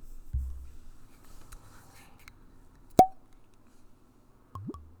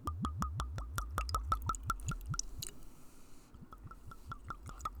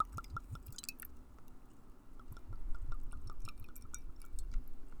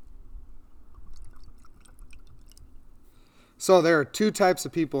So there are two types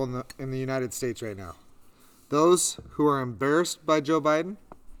of people in the United States right now. Those who are embarrassed by Joe Biden,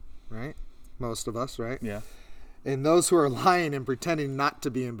 right? Most of us, right? Yeah. And those who are lying and pretending not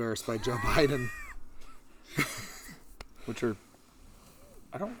to be embarrassed by Joe Biden. Which are,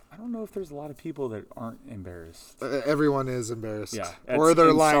 I don't know if there's a lot of people that aren't embarrassed. Everyone is embarrassed. Yeah. Or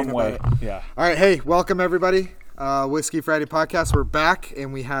they're lying some about way. it. Yeah. All right. Hey, welcome everybody. Whiskey Friday podcast. We're back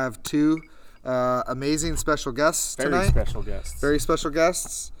and we have two amazing special guests tonight. Very special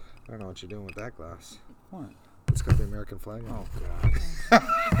guests. I don't know what you're doing with that glass. What? It's got the American flag on it.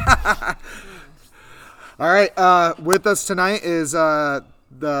 Oh, God. All right. With us tonight is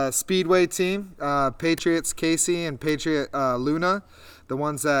the Speedway team, Patriots Casey and Patriot Luna, the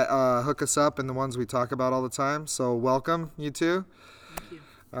ones that hook us up and the ones we talk about all the time. So welcome, you two. Thank you.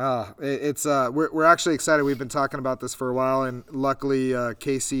 We're actually excited. We've been talking about this for a while, and luckily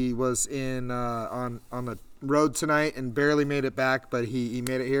Casey was on the road tonight and barely made it back, but he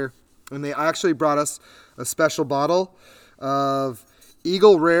made it here. And they actually brought us a special bottle of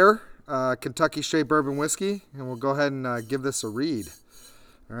Eagle Rare Kentucky Straight Bourbon Whiskey, and we'll go ahead and give this a read.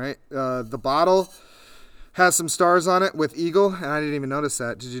 All right. The bottle has some stars on it with Eagle, and I didn't even notice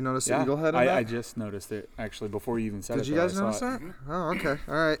that. Did you notice the Eagle head on that? I just noticed it, actually, before you even said it. Did you guys notice that? Oh, okay.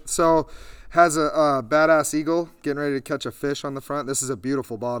 All right. So has a badass eagle getting ready to catch a fish on the front. This is a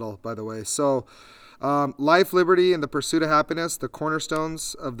beautiful bottle, by the way. So life, liberty, and the pursuit of happiness, the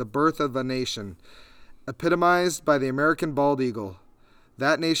cornerstones of the birth of a nation, epitomized by the American bald eagle.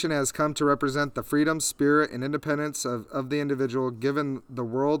 That nation has come to represent the freedom, spirit, and independence of the individual, given the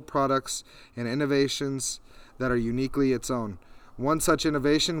world products and innovations that are uniquely its own. One such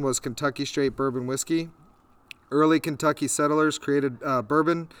innovation was Kentucky Straight Bourbon Whiskey. Early Kentucky settlers created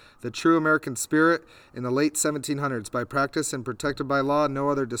bourbon, the true American spirit, in the late 1700s. By practice and protected by law, no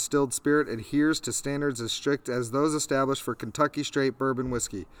other distilled spirit adheres to standards as strict as those established for Kentucky Straight Bourbon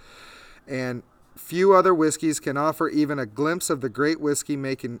Whiskey. And few other whiskeys can offer even a glimpse of the great whiskey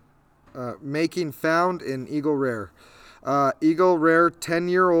making found in Eagle Rare. Eagle Rare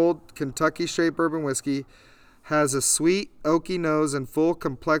 10-year-old Kentucky Straight Bourbon Whiskey has a sweet, oaky nose and full,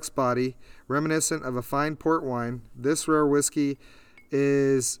 complex body, reminiscent of a fine port wine. This rare whiskey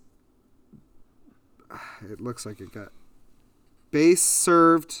it looks like it got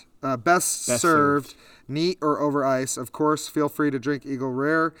best served, neat or over ice. Of course, feel free to drink Eagle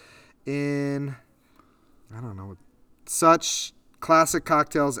Rare in, such classic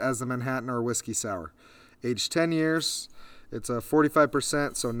cocktails as the Manhattan or Whiskey Sour. Aged 10 years. It's a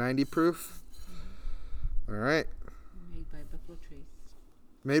 45%, so 90 proof. All right. Made by Buffalo Trace.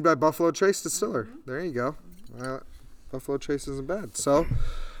 Made by Buffalo Trace Distiller. Mm-hmm. There you go. Buffalo Trace isn't bad. So,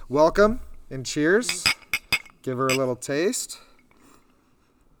 welcome and cheers. Give her a little taste.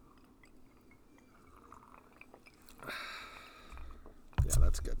 Yeah,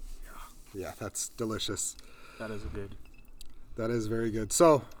 that's good. Yeah, that's delicious. That is good. That is very good.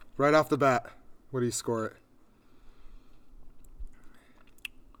 So, right off the bat, what do you score it?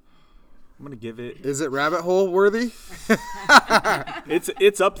 I'm going to give it... Is it rabbit hole worthy?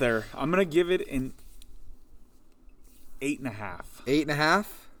 It's up there. I'm going to give it an 8.5. 8.5?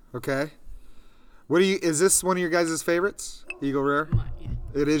 Okay. Is this one of your guys' favorites? Eagle Rare? Yeah.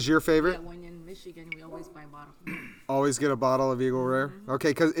 It is your favorite? Yeah, when in Michigan, we always buy a bottle. Always get a bottle of Eagle Rare? Mm-hmm. Okay,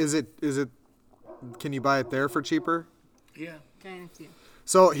 because is it, can you buy it there for cheaper? Yeah. Kind of, yeah.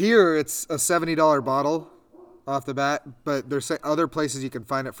 So here it's a $70 bottle off the bat, but there's other places you can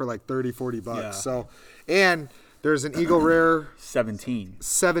find it for like $30-$40. Yeah. So, and there's an Eagle Rare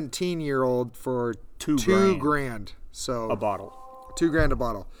 17-year-old for $2 grand. So a bottle. $2 a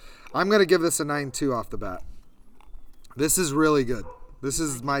bottle. I'm gonna give this a 9.2 off the bat. This is really good. This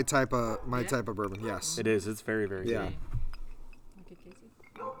is my type of bourbon. Yes, it is. It's very, very good.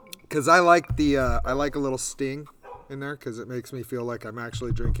 Because I like a little sting in there because it makes me feel like I'm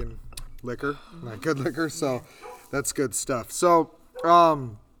actually drinking liquor, not good liquor. So that's good stuff. So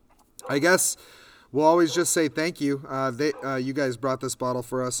I guess we'll always just say thank you. You guys brought this bottle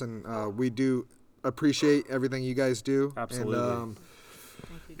for us, and we do appreciate everything you guys do. Absolutely. And,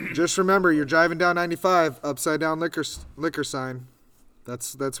 just remember, you're driving down 95, upside down liquor sign.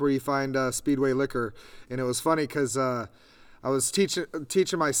 That's where you find Speedway Liquor. And it was funny because I was teaching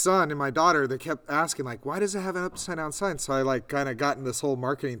my son and my daughter. They kept asking, like, why does it have an upside down sign? So I kind of got in this whole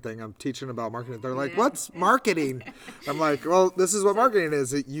marketing thing. I'm teaching about marketing. They're like, what's marketing? I'm like, well, this is what marketing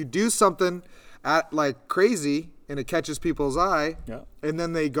is. You do something crazy and it catches people's eye. Yeah. And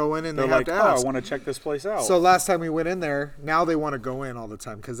then they go in and they have to ask. I want to check this place out. So last time we went in there, now they want to go in all the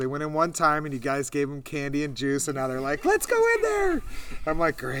time because they went in one time and you guys gave them candy and juice, and now they're like, let's go in there. I'm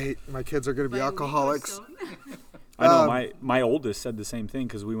like, great. My kids are going to be alcoholics. I know my oldest said the same thing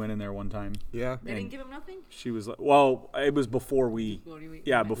because we went in there one time. Yeah. They didn't give him nothing? She was like, well, it was before we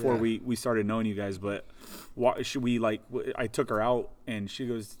Before we started knowing you guys. But I took her out and she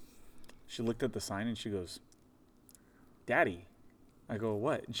looked at the sign and she goes, Daddy. I go,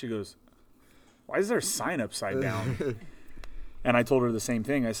 what? And she goes, why is there a sign upside down? And I told her the same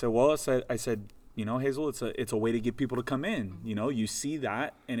thing. I said, well, I said, you know, Hazel, it's a way to get people to come in. You know, you see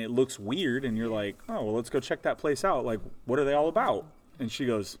that and it looks weird and you're like, oh, well, let's go check that place out. Like, what are they all about? And she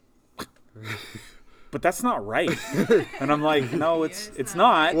goes, but that's not right. And I'm like, no, it's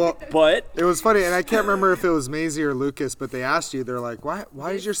not. Well, but it was funny, and I can't remember if it was Maisie or Lucas, but they asked you, they're like,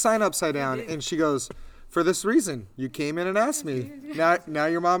 why is your sign upside down? And she goes, for this reason. You came in and asked me. Now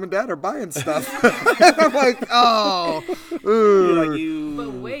your mom and dad are buying stuff. And I'm like, oh. Ooh.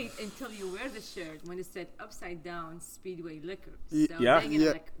 But wait until you wear the shirt when it said upside down Speedway Liquor. So yeah. they're gonna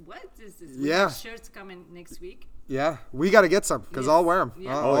like, what is this? We Yeah. have shirts coming next week. Yeah, we got to get some because I'll wear them.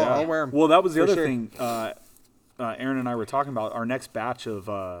 Yeah. I'll wear them. Well, that was the For other sure. thing. Aaron and I were talking about our next batch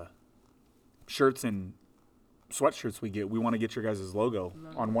of shirts and sweatshirts we get. We want to get your guys' logo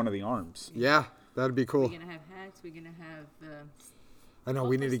on one of the arms. Yeah, that'd be cool. We're gonna have hats. We're gonna have I know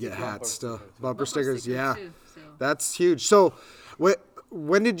we need to get stickers. hats still. Bumper stickers, yeah. too, so. That's huge. So,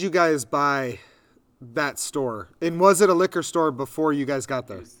 when did you guys buy that store? And was it a liquor store before you guys got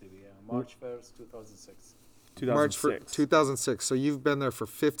there? Used to be, yeah. March 1st, 2006. March 2006. 2006. So you've been there for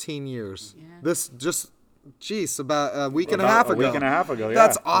 15 years. Yeah. This just, about a week and a About half a ago. week and a half ago, yeah.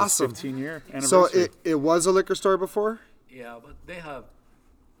 That's It was awesome. 15-year So anniversary. it was a liquor store before? Yeah, but they have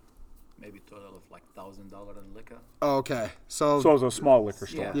maybe total of like $1,000 in liquor. Oh, okay. So it was a small liquor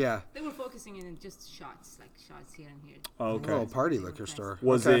store. Yeah. Yeah. They were focusing in just shots, like shots here and here. Oh, okay. Oh, party liquor store.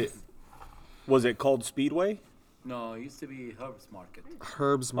 Was Okay. it called Speedway? No, it used to be Herb's Market.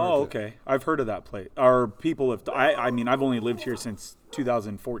 Herb's Market. Oh, okay. I've heard of that place. Or people have. I mean, I've only lived here since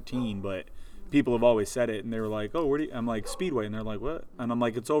 2014, but people have always said it, and they were like, "Oh, where do you?" I'm like, "Speedway," and they're like, "What?" And I'm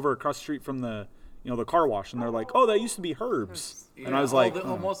like, "It's over across the street from the car wash," and they're like, "Oh, that used to be Herb's," and I was like,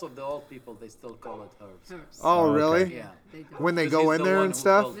 most of the old people, they still call it Herb's. Herbs. Oh, okay. really? Yeah. They do. When they Because go he's in the there one and who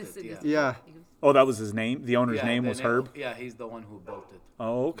stuff? built it, Listen, yeah. listen. Yeah. He goes, "Oh, that was his name. The owner's Yeah, name the was Herb." Yeah, he's the one who built it.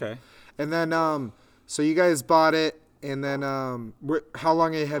 Oh, okay. And then, so you guys bought it, and then, how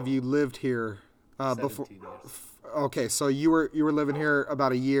long have you lived here? Before? 17 years. Okay, so you were living here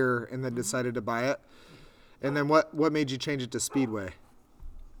about a year, and then decided to buy it. And then what made you change it to Speedway?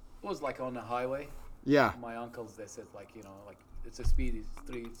 It was like on the highway. Yeah, My uncles, they said like, it's a speedy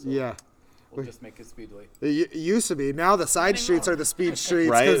street. So yeah. We'll just make it Speedway. It used to be. Now the side streets are the speed streets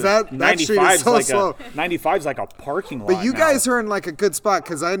Right. because that street is 95's so like slow. 95's like a parking lot. But you now. guys are in like a good spot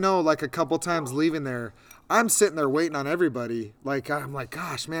because I know like a couple times leaving there, I'm sitting there waiting on everybody. Like I'm like,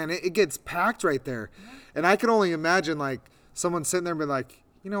 gosh, man, it gets packed right there, and I can only imagine like someone sitting there and be like,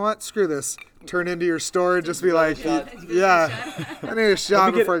 you know what, screw this, turn into your store and just be like, yeah, I need a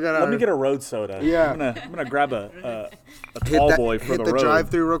shot before I get out. Let me get a road soda. Yeah. I'm gonna grab a tall boy for hit the the road.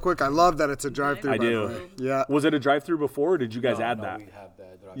 drive-through real quick. I love that it's a drive-through. I by the do. way. Yeah. Was it a drive-through before, or did you guys add No, that? we have the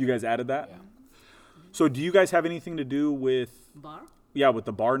drive. You guys added that? Yeah. So do you guys have anything to do with bar? with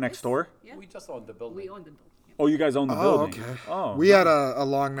the bar next door? Yeah. We just own the building. We own the building. Oh, you guys own the Oh, building. okay. Oh. We had a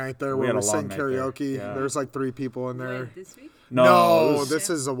long night there We where had we a long sang night there, karaoke. yeah. There's like 3 people in there. Right, this week? No, it was this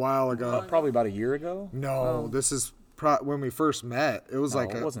is a while ago. probably about a year ago. No, this is when we first met. It was No,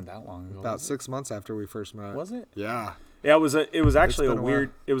 like it wasn't that long ago. about was 6 months after we first met. it? Was it? Yeah. Yeah, it was actually been a while.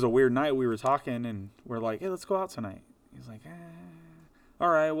 it was a weird night. We were talking and we're like, "Hey, let's go out tonight." He's like, "All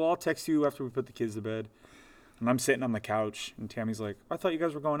right, well, I'll text you after we put the kids to bed." And I'm sitting on the couch and Tammy's like, "I thought you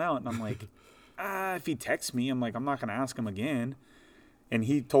guys were going out." And I'm like, if he texts me, I'm like, I'm not going to ask him again. And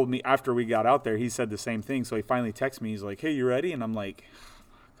he told me after we got out there, he said the same thing. So he finally texts me. He's like, "Hey, you ready?" And I'm like,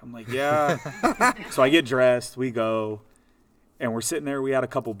 "Yeah." So I get dressed, we go, and we're sitting there. We had a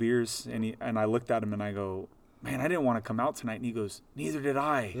couple beers, and I looked at him and I go, "Man, I didn't want to come out tonight." And he goes, "Neither did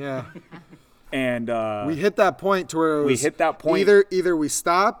I." Yeah. And We hit that point to where it we was hit that point. either we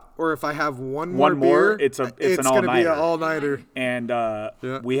stop or if I have one more beer, it's an gonna be an all-nighter. all-nighter.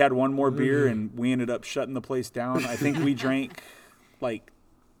 And we had one more beer, and we ended up shutting the place down. I think we drank like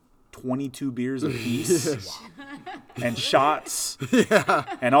 22 beers apiece and shots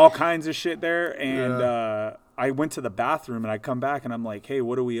and all kinds of shit there. And I went to the bathroom, and I come back, and I'm like, "Hey,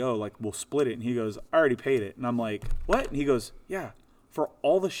 what do we owe? Like, we'll split it." And he goes, "I already paid it." And I'm like, "What?" And he goes, "Yeah. For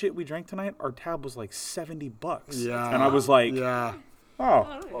all the shit we drank tonight, our tab was like $70." Yeah. And I was like, Yeah.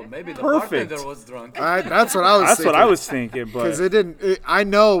 "Oh, Well, maybe the Perfect. bartender was drunk. That's what I was that's thinking. what I was thinking." Because But it didn't. I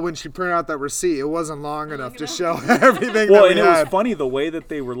know when she printed out that receipt, it wasn't long enough to show everything well, that we and it had. was funny the way that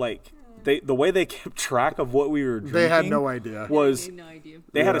they were like the way they kept track of what we were drinking. They had no idea. Was no idea.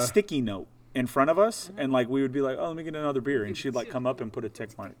 they had a Yeah. sticky note in front of us, and like we would be like, "Oh, let me get another beer," and she'd like come up and put a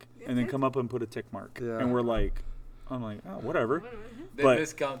tick mark, and then come up and put a tick mark, Yeah. and we're like, "I'm like, oh, whatever." They But-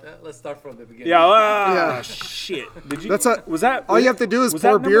 miscount. Let's start from the beginning. Yeah, shit. Did you? That's a- was that All you have to do is was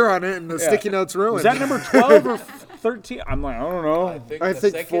pour that beer number- on it, and the Yeah. sticky note's ruined. Was that number 12 or 13? I'm like, I don't know. I the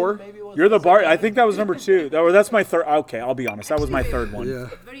think second 4. maybe was You're the bar. second. I think that was number 2. That's my third. Okay, I'll be honest. That was my third one. Yeah.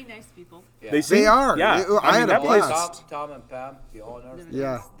 Very nice people. Yeah. They They seem- are. Yeah. I had a that place- blast. Tom and Pam, the owners.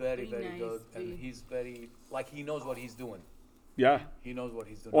 Yeah. he's very, Very very nice, good, and very- he's very like he knows what he's doing. Yeah. He knows what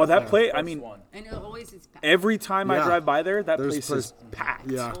he's doing. Well, that That's play. the I first mean, one. And always it's packed. every time I Yeah. drive by there, that There's place is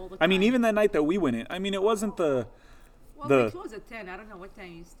packed. Yeah. all the I mean, time. even that night that we went in. I mean, it wasn't the. Well, the- they close at 10. I don't know what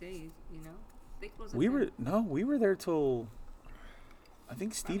time you stay. You know, they close. At We 10. we were there till. I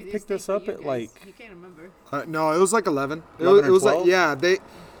think I Steve mean, they picked stay us for up you at guys. like. You can't remember. No, it was like 11. 11 it or was like 12? yeah,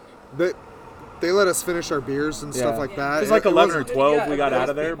 they let us finish our beers and stuff Yeah. like Yeah. that. It was like 11 or wasn't- 12 Yeah, we got there's out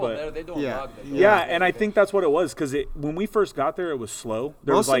of there, people but they don't Yeah. log that. yeah, and I think that's what it was because when we first got there, it was slow.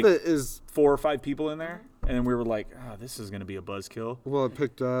 There was Most like of it is 4 or 5 people in there, and then we were like, "Oh, this is gonna be a buzzkill." well, it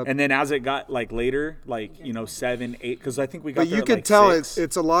picked up. And then as it got like later, like 7, 8, because I think we got But there you at, can like, tell 6.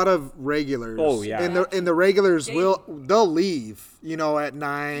 it's a lot of regulars. Oh, yeah. And the regulars They- they'll leave. At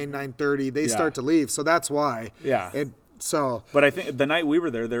 9:30 they Yeah. start to leave. So that's why. Yeah. And so But I think the night we were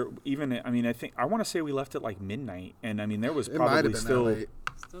there even I mean I want to say we left at like midnight, and I mean there was it might have probably been still that late.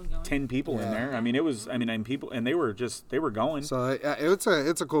 Still going. 10 people in Yeah. there. I mean it was people, and they were going. So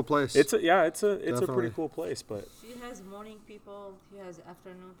it's a cool place. It's a pretty Definitely. cool place, but She has morning people. She has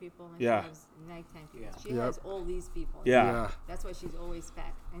afternoon people. And Yeah. She has nighttime people. Yeah. She Yep. has all these people. yeah. That's why she's always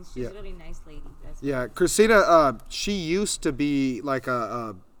packed. And she's Yeah. a really nice lady. That's Yeah, Christina, she used to be like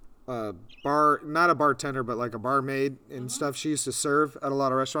a bar, not a bartender, but like a barmaid and stuff. She used to serve at a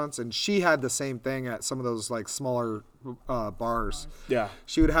lot of restaurants, and she had the same thing at some of those like smaller bars. Yeah.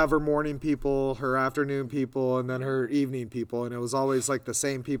 She would have her morning people, her afternoon people, and then her evening people, and it was always like the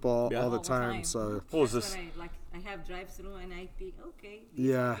same people all the time. So What was That's this? what I have drive-through and I think, okay, these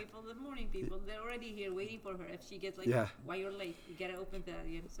Yeah. are people, the morning people, they're already here waiting for her. If she gets like, Yeah. why you're late, you gotta open the.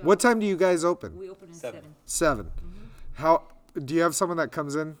 So what time do you guys open? We open at 7. 7. How do you have someone that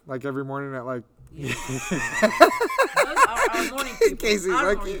comes in like every morning at like? Those are our morning people. Casey's our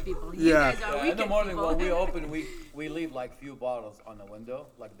like- morning people. yeah. You guys are Yeah, in the weekend morning people. when we open, we leave like few bottles on the window,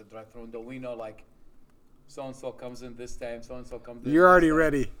 like the drive-through window. We know like so and so comes in this time, so and so comes in. You're this already time.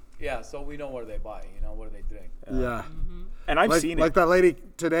 ready. Yeah, so we know where they buy, where they drink. Yeah. And I've Like, seen like it that lady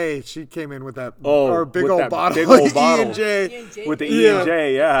today, she came in with that Oh, big with old that bottle, big old of bottle. E&J. E&J. with the Yeah.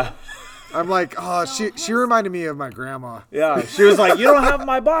 E&J, yeah. I'm like, oh, she reminded me of my grandma. Yeah, she was like, "You don't have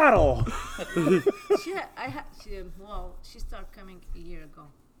my bottle." She started coming a year ago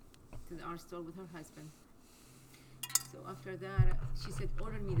to our store with her husband. So after that, she said,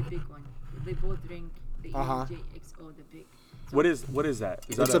 order me the big one. They both drink the Uh-huh. EJXO, the big. What is that?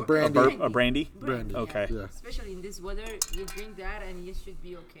 Is It's that a brandy. A brandy? Brandy. Okay. Yeah. Especially in this weather, you drink that and you should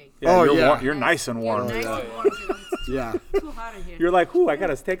be okay. Yeah, Oh, you're yeah. You're nice and warm. You're nice yeah. and warm. So it's Yeah. too hot in here. You're like, "Ooh, I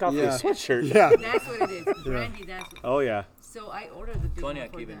gotta take off Yeah. this sweatshirt." Yeah. That's what it is. Brandy, that's what. Oh yeah. So I ordered the big one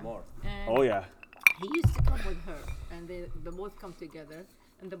Cognac for even them. more. And Oh yeah. he used to come with her, and they both come together,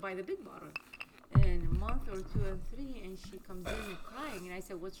 and they buy the big bottle. And a month or 2 or 3, and she comes in crying, and I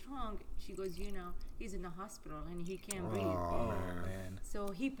said, "What's wrong?" She goes, he's in the hospital and he can't breathe. Oh, Man. So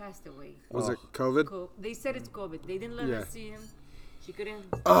he passed away. Was it COVID? They said it's COVID. They didn't let Yeah. us see him. She couldn't.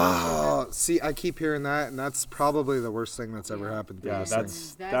 Oh, see, I keep hearing that, and that's probably the worst thing that's ever Yeah. happened to Yeah,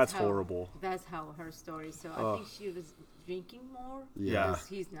 us. that's how- horrible. That's how her story. So I think she was drinking more. Yeah. Because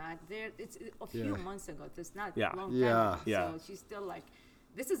he's not there. It's a few Yeah. months ago. It's not Yeah. a long Yeah. time ago. Yeah. So she's still like,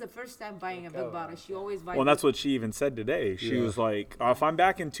 this is the first time buying a big bottle. She always buys. Well, that's what she even said today. She Yeah. was like, "Oh, if I'm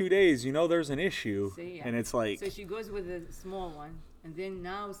back in 2 days, there's an issue." See, yeah. And it's like, So she goes with the small one, and then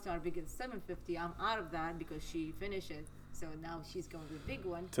now Starbucks at 750. I'm out of that because she finished it. So now she's going with the big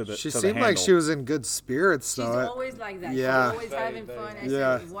one. She to the seemed like handle. she was in good spirits, She's though. always like that. Yeah. She's always Very, having very fun. I nice.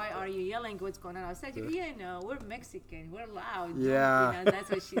 Yeah. said, "Why are you yelling? What's going on?" I said, "Yeah, no, we're Mexican. We're loud." Yeah. You know, that's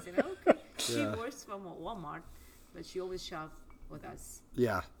what she said. Okay. She Yeah. works from Walmart, but she always shops with us.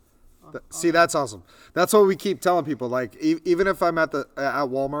 Yeah. Oh, See, that's awesome. That's what we keep telling people. Like, even if I'm at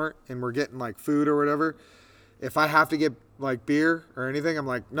Walmart and we're getting like food or whatever, if I have to get like beer or anything, I'm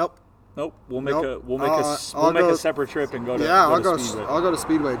like, nope. nope. We'll make Nope. we'll make go- a separate trip and go to. Yeah, go to Speedway. I'll go to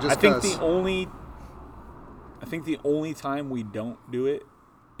Speedway just I think 'cause. the only time we don't do it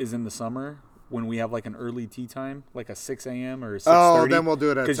is in the summer when we have like an early tea time, like a 6 a.m. or 6:30. Oh, then we'll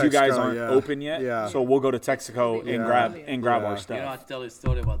do it at because you guys Texaco, aren't yeah. open yet. Yeah. So we'll go to Texaco and Yeah. grab Yeah. our stuff. You know, I'll tell you a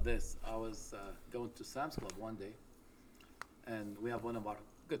story about this. I was going to Sam's Club one day, and we have one of our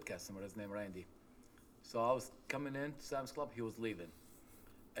good customers, his name Randy. So I was coming in to Sam's Club, he was leaving.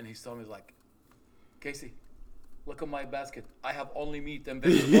 And he saw me, like, Casey, look at my basket. I have only meat and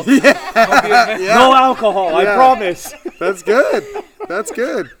vegetables. No alcohol, I promise. That's good. That's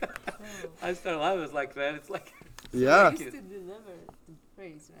good. I started laughing. I was like, man, it's like... Yeah. We used to deliver the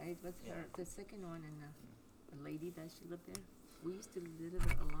phrase, right? What's her, the second one, and the lady that she lived there? We used to deliver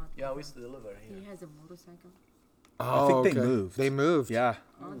a lot. Yeah, we used to deliver here. He has a motorcycle. Oh, I think they okay. moved. They moved. Yeah.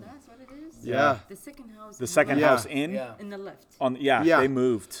 Oh, that's what it is? Yeah. The second house. The in second left. house in. Yeah. In the left. Yeah, Yeah. they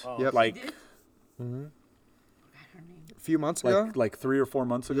moved. Oh. Yep. Like She did? Mm-hmm. Forgot her name. A few months ago. like 3 or 4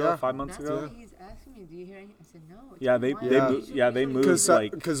 months ago, Yeah. 5 months That's ago. what he's asking me. Do you hear anything? I said, no. it's Yeah, been they a while. Yeah. moved. Yeah, they Usually-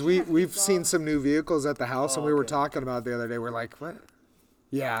 moved. Because like we've seen some new vehicles at the house, and we were okay. talking about it the other day. We're like, what?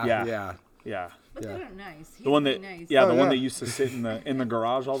 Yeah. Yeah. Yeah. yeah, But Yeah. they're nice. He's the one really that nice. yeah, Oh, the yeah. one that used to sit in the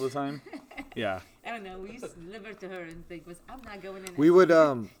garage all the time. Yeah. I don't know. We used to deliver to her and think, I'm not going in. We would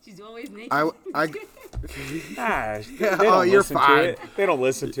She's always naked. I Ah, they Oh, don't you're listen to fine. it. They don't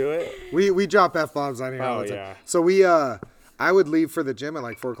listen to it. we drop F-bombs on here all Oh, the time. yeah. So I would leave for the gym at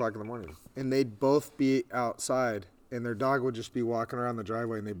like 4:00 in the morning, and they'd both be outside, and their dog would just be walking around the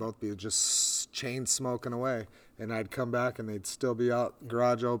driveway, and they'd both be just chain smoking away. And I'd come back, and they'd still be out,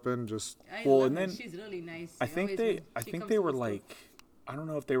 garage open, just. I Well, love and her. then She's really nice. I She think always they when I she think comes they to were the store- like, I don't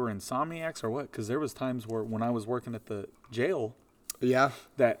know if they were insomniacs or what, because there was times where when I was working at the jail Yeah.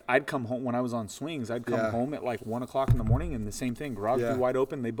 that I'd come home when I was on swings. I'd come Yeah. home at like 1:00 in the morning, and the same thing, garage Yeah. be wide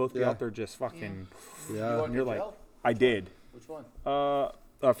open. They both be Yeah. out there just fucking. You Yeah. work And you're in like, jail? I did. Which one?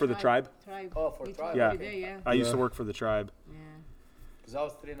 For the tribe. Tribe. Oh, for We tribe, every okay. day, yeah. I used to Yeah. work for the tribe. Yeah. Because I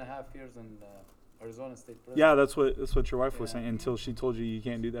was 3.5 years in Arizona State Prison. Yeah, that's what your wife was Yeah. saying until she told you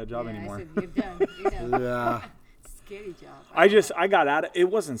can't do that job Yeah, anymore. I said, you're done. You're done. Yeah. Scary job. I got out of it.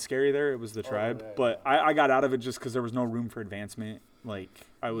 Wasn't scary there. It was the tribe, yeah, but I got out of it just because there was no room for advancement. Like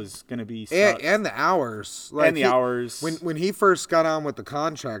I was gonna be stuck. And the hours. Like And the hours. When he first got on with the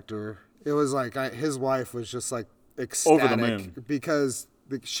contractor, it was like his wife was just like ecstatic Over the moon. because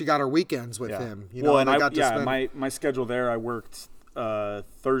she got her weekends with Yeah. him. You know, well, and and they got to spend. my schedule there. I worked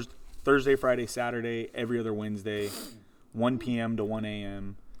Thursday, Friday, Saturday, every other Wednesday, 1 p.m. to 1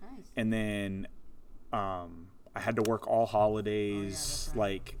 a.m. Nice. And then I had to work all holidays, that's right.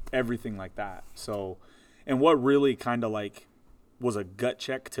 like everything like that. So, and what really kind of like was a gut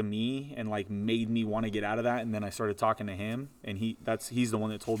check to me and like made me want to get out of that. And then I started talking to him, and he's the one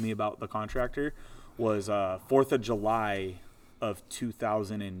that told me about the contractor. Was 4th of July of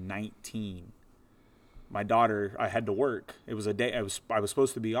 2019. My daughter, I had to work. It was a day I was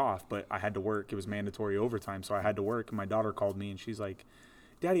supposed to be off, but I had to work. It was mandatory overtime, so I had to work. And my daughter called me, and she's like,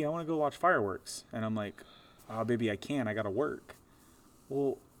 "Daddy, I want to go watch fireworks." And I'm like, "Oh, baby, I can't. I got to work."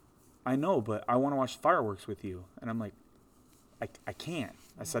 Well, I know, but I want to watch fireworks with you. And I'm like, I can't.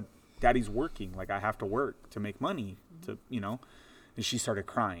 I said, "Daddy's working. Like I have to work to make money to, you know." And she started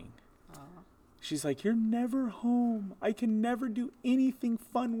crying. She's like, "You're never home. I can never do anything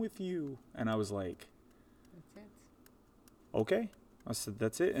fun with you." And I was like, That's it. okay. I said,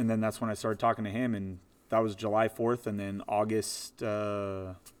 that's it. And then that's when I started talking to him, and that was July 4th. And then August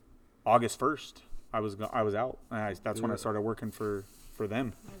 1st, I was out. And that's when I started working for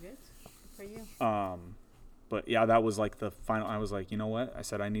them. Oh, good. Good for you. But yeah, that was like the final. I was like, you know what? I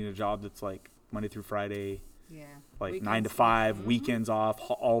said, I need a job that's like Monday through Friday, Yeah. like Weekends. 9 to 5, Mhm. weekends off,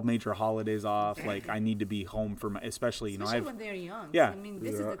 all major holidays off. Like I need to be home for my, especially, Especially when they're young. Yeah. I mean,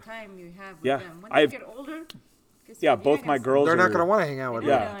 this is the time you have with Yeah. them. When I've- they get older, guess yeah, what? both You're my gonna- girls They're not are- going to want to hang out with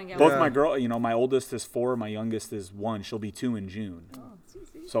They're her. not gonna Yeah, hang out both with my them. girl. You know, my oldest is 4, my youngest is 1. She'll be 2 in June. Oh,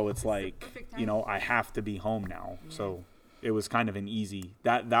 see? So it's That's the like, perfect you time. know, I have to be home now. Yeah. So it was kind of an easy.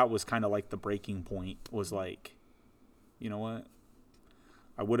 That was kind of like the breaking point. Was like, you know what?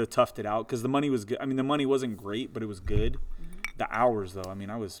 I would have toughed it out because the money was good. I mean, the money wasn't great, but it was good. Mm-hmm. The hours, though, I mean,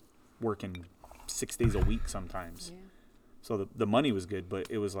 I was working 6 days a week sometimes. Yeah. So the money was good, but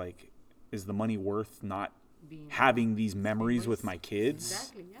it was like, is the money worth not Being having these memories with my kids?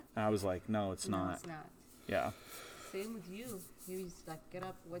 Exactly, yeah. And I was like, no, it's No, not. it's not. Yeah. Same with you. You used to like get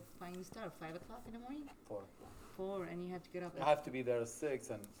up. What time you start? 5 o'clock in the morning. 4. 4, and you have to get up. I have to be there at 6,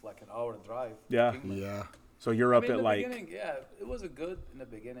 and it's like an hour drive. Yeah. Yeah. So you're I up mean, in at the like, beginning, yeah, it was a good in the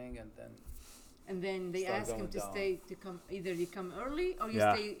beginning, and then And then they Start ask him going to down. stay to come. Either you come early or you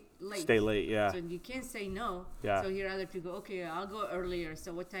Yeah. stay late. stay late. Yeah. So you can't say no. Yeah. So you're either to go, okay, I'll go earlier.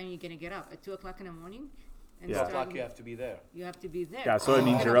 So what time are you gonna get up? At 2 o'clock in the morning? And Yeah. 12 start- o'clock you have to be there. You have to be there. Yeah, so it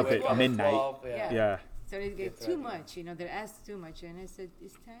means Get you're up at at 12. midnight. 12, Yeah. Yeah. So it gets Get too ready. much, they ask too much, and I said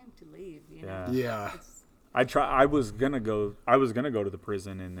it's time to leave. Yeah. Yeah. It's, I was gonna go to the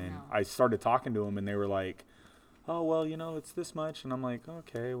prison, and then No. I started talking to them, and they were like, "Oh well, it's this much," and I'm like,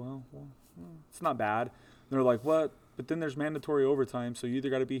 "Okay, well, it's not bad." And they're like, "What?" But then there's mandatory overtime, so you either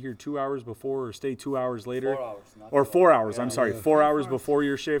got to be here 2 hours before or stay 2 hours later, 4 hours. Not or 12. 4 hours. Yeah. I'm sorry, Yeah. 4 hours 4 hours. before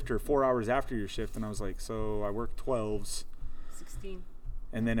your shift or 4 hours after your shift. And I was like, so I work 12s, 16.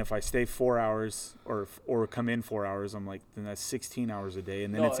 and then if I stay 4 hours or come in 4 hours, I'm like, then that's 16 hours a day,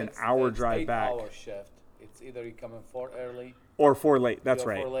 and then No, it's an hour it's drive back 8-hour shift. It's either you come in 4 early or 4 late. That's or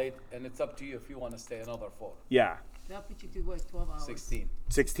right. 4 late, and it's up to you if you want to stay another 4. Yeah. That'll put you to work 12 hours. 16.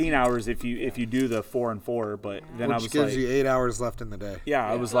 16 hours if you do the 4 and 4, but then I Which was gives like, you 8 hours left in the day. yeah,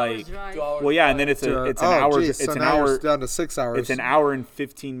 I Yeah. was 2 hours like, drive. 2 hours. well, yeah, and then drive. it's an hour. Geez, It's so an now you're hour. down to 6 hours. It's an hour and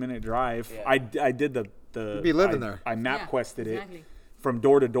 15-minute drive. Yeah. I did the. You'd be living I, there. I map Yeah, quested exactly. it from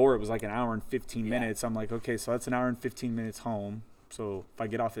door to door. It was like an hour and 15 Yeah. minutes. I'm like, okay, so that's an hour and 15 minutes home. So if I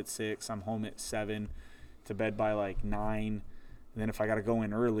get off at 6, I'm home at 7, to bed by like 9. And then if I got to go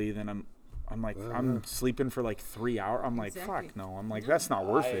in early, then I'm like, I'm sleeping for like 3 hours. I'm like, Exactly. fuck no. I'm like, that's not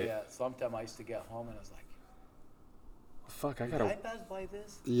worth it. Sometimes I used to get home and I was like, Fuck, I did gotta. I pass by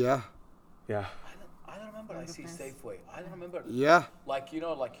this? Yeah. Yeah. I don't remember. I see Underpass. Safeway. I don't remember. Yeah. Like your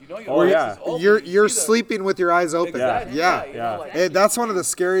Oh, eyes yeah. is open, You're you see the- sleeping with your eyes open. Exactly. Yeah. you Yeah. know, like, That's one of the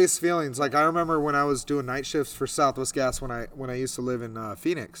scariest feelings. Like I remember when I was doing night shifts for Southwest Gas when I used to live in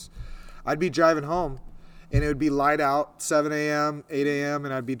Phoenix. I'd be driving home, and it would be light out, 7 a.m., 8 a.m.,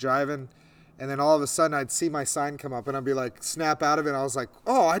 and I'd be driving, and then all of a sudden I'd see my sign come up, and I'd be like, snap out of it. And I was like,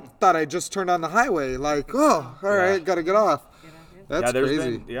 oh, I thought I just turned on the highway. Like, oh, all right, gotta get off. Get out here. That's yeah, there's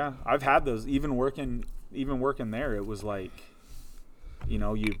crazy. been, I've had those. Even working there, it was like,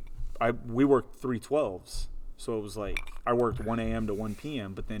 we worked 3/12s, so it was like I worked 1 a.m. to 1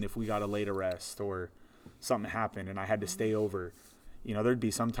 p.m. But then if we got a late arrest or something happened and I had to stay over, there'd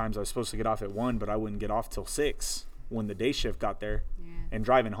be sometimes I was supposed to get off at 1, but I wouldn't get off till 6 when the day shift got there. Yeah. And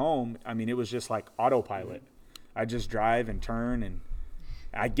driving home, I mean, it was just like autopilot. I'd just drive and turn, and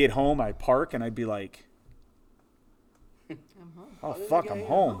I'd get home, I'd park, and I'd be like, I'm home. oh, fuck, I'm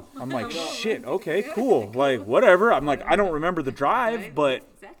home. I'm like, shit, okay, cool. Like, whatever. I'm like, I don't remember the drive, but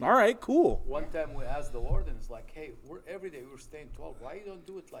Exactly. all right, cool. One time we asked the warden, it's like, hey, every day we're staying 12. Why you don't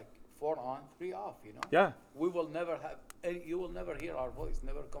do it like 4 on, 3 off, Yeah, We will never have you will never hear our voice,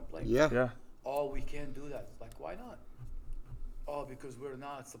 never complain. Yeah. yeah. Oh, we can't do that. It's like, why not? Oh, because we're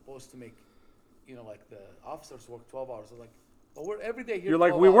not supposed to make, like the officers work 12 hours. I'm like, but we're every day here. You're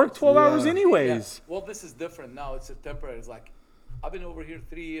like, 12 we work hours. 12 hours Yeah. anyways. Yeah. Well, this is different now. It's a temporary. It's like, I've been over here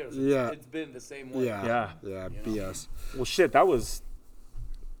 3 years. Yeah. It's been the same way. Yeah. Yeah. Yeah. You know? BS. Well, shit, that was.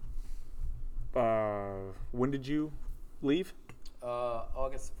 When did you leave? October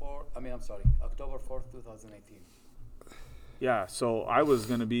 4th, 2018. Yeah, so I was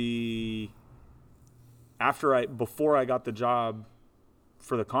gonna be before I got the job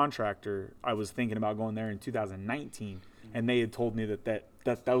for the contractor. I was thinking about going there in 2019, and they had told me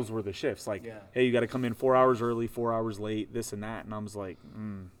that those were the shifts. Like, Yeah. hey, you got to come in 4 hours early, 4 hours late, this and that. And I was like,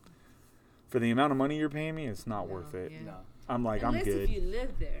 for the amount of money you're paying me, it's not worth it. Yeah. No. I'm like, Unless I'm good. if you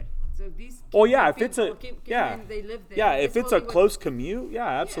live there. So these Oh, yeah, people if it's a- came yeah. in, they live there. Yeah, if That's it's a only what- close commute, yeah,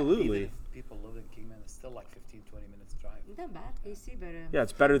 Even absolutely. if people live in Kingman, it's still like 15, 20 minutes drive. Isn't that bad? AC better. Yeah,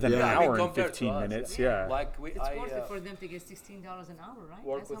 it's better than Yeah. an I mean, hour and compared to 15 us, minutes. yeah. Yeah. Like It's worth it for them to get $16 an hour, right?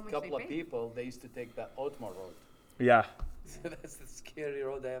 work That's with how a much couple they of pay. people. They used to take that Otmar road. Yeah. So that's the scary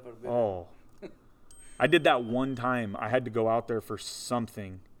road I ever been. Oh. I did that one time. I had to go out there for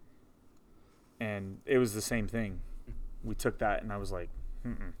something, and it was the same thing. We took that, and I was like,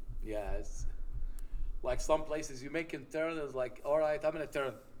 mm-mm. Yeah, it's like some places you make a turn. It's like, all right, I'm gonna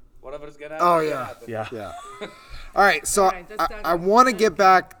turn. Whatever's gonna happen. Oh, is yeah. gonna happen. Yeah. Yeah. All right. So All right, let's start I with- want to get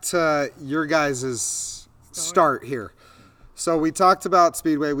back to your guys' start here. So we talked about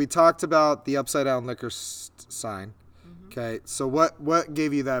Speedway. We talked about the upside down liquor sign. Okay. So what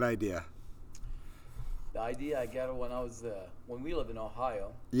gave you that idea? The idea I got it when we lived in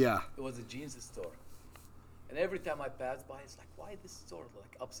Ohio. Yeah. It was a jeans store, and every time I passed by, it's like, why this store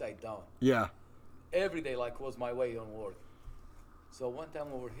like upside down? Yeah. Every day like was my way on work. So one time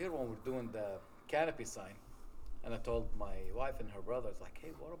over here when we're doing the canopy sign, and I told my wife and her brother, it's like,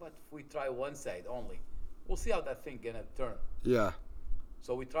 hey, what about if we try one side only? We'll see how that thing gonna turn. Yeah.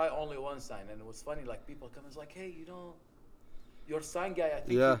 So we try only one sign, and it was funny. Like people come, it's like, hey, your sign guy, I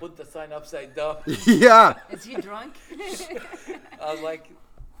think Yeah. you put the sign upside down. Yeah. Is he drunk? I was like,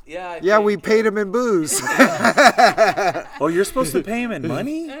 yeah. Yeah. We paid him in booze. Oh, you're supposed to pay him in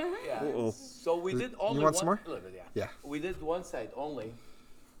money? Yeah. Uh-oh. So we did only want one. some more? A little bit, yeah. Yeah. We did one side only,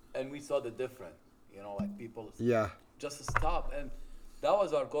 and we saw the difference. You know, like people Yeah. just stop, and that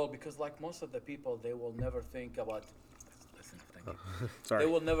was our goal because, like most of the people, they will never think about. Listen, thank you. Sorry. They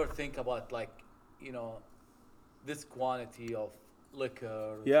will never think about like, you know, this quantity of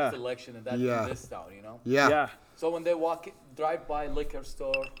liquor Yeah. selection and that Yeah. in this town. You know. Yeah. Yeah. So when they drive by liquor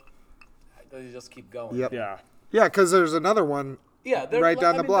store, they just keep going. Yep. Yeah. Yeah, because there's another one. Yeah, there's Right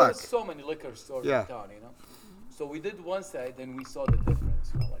down the block. There's so many liquor stores Yeah. in town, you know. So we did one side, and we saw the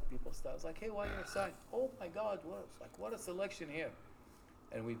difference. You know, like people start, it's like, hey, why your sign? Oh my God, what a selection here!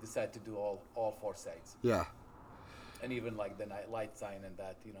 And we decided to do all four sides, Yeah. and even like the night light sign and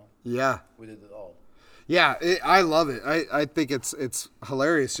that, you know, Yeah. we did it all. Yeah, I love it. I think it's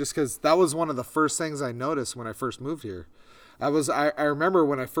hilarious just because that was one of the first things I noticed when I first moved here. I remember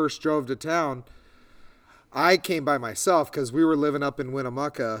when I first drove to town, I came by myself because we were living up in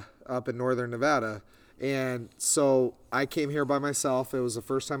Winnemucca, up in northern Nevada. And so I came here by myself. It was the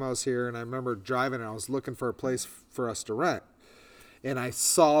first time I was here. And I remember driving and I was looking for a place for us to rent. And I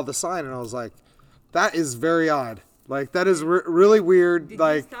saw the sign and I was like, that is very odd. Like, that is really weird. Did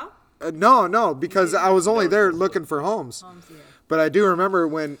like, you stop? No, because I was only there looking for homes. Homes, yeah. But I do remember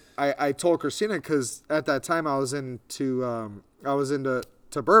when I told Christina, because at that time I was into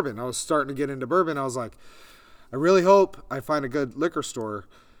bourbon. I was starting to get into bourbon. I was like, I really hope I find a good liquor store,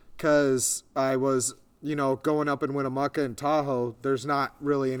 because I was, going up in Winnemucca and Tahoe. There's not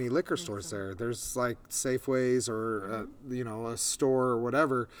really any liquor stores there. There's like Safeways or a store or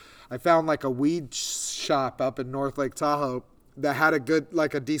whatever. I found like a weed shop up in North Lake Tahoe that had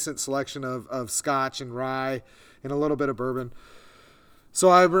a decent selection of Scotch and rye and a little bit of bourbon. So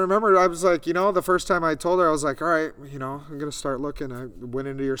I remember I was like, the first time I told her, I was like, all right, I'm going to start looking. I went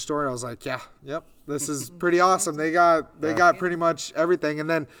into your store and I was like, yep, this is pretty awesome. They got pretty much everything. And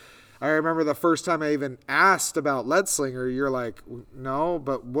then I remember the first time I even asked about Lead Slinger, you're like, no,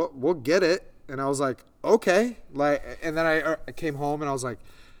 but we'll get it. And I was like, okay. And then I came home and I was like,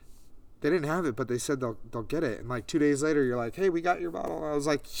 they didn't have it, but they said they'll get it. And like 2 days later, you're like, hey, we got your bottle. And I was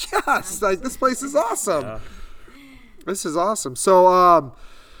like, yes, like this place is awesome. Yeah. This is awesome. So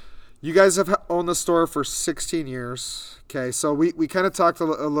you guys have owned the store for 16 years. Okay, so we kind of talked a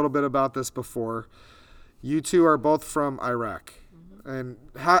little bit about this before. You two are both from Iraq. Mm-hmm. And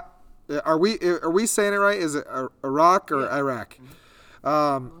are we saying it right? Is it Iraq or Iraq?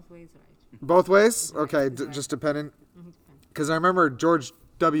 Both ways, right? Both ways? Okay, just depending. Because I remember George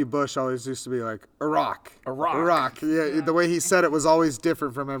W. Bush always used to be like, Iraq. Yeah, the way he said it was always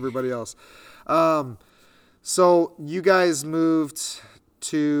different from everybody else. So you guys moved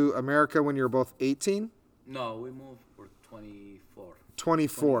to America when you were both 18? No, we moved for 24.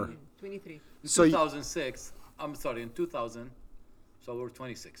 24. 23. In 2006, I'm sorry, in 2000, so we were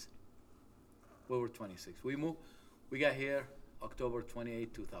 26. We were 26. We got here October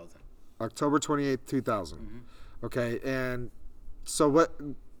 28, 2000. October 28, 2000. Mm-hmm. Okay, and so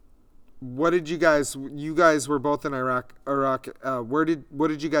what did you guys were both in Iraq, what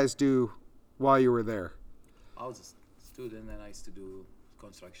did you guys do while you were there? I was a student and I used to do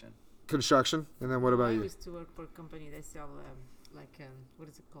construction. And then what about you? I used to work for a company that sell what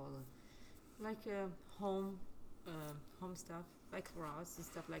is it called? Home stuff, like for us and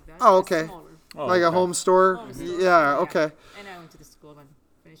stuff like that. Oh, okay. Smaller. Like a home store? Home store. Yeah, okay. And I went to the school and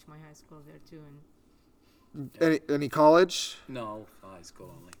finished my high school there too. And Any college? No, high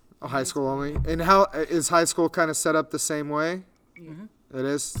school only. Oh, high school only. And how is high school kind of set up the same way? yeah. Mm-hmm. It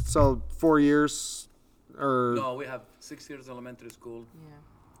is. So 4 years, or No, we have 6 years elementary school,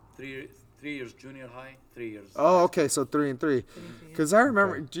 Yeah. 3 years junior high, 3 years. oh, okay, so 3 and 3. Because I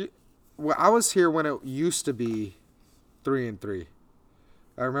remember, I was here when it used to be 3 and 3.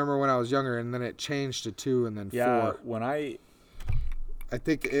 I remember when I was younger, and then it changed to 2 and then 4. Yeah, when I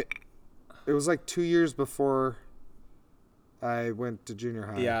think it was like 2 years before I went to junior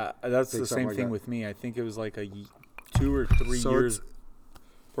high. Yeah, that's the same thing with me. I think it was like 2 or 3 years,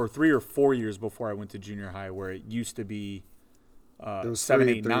 or 3 or 4 years before I went to junior high, where it used to be it was 7,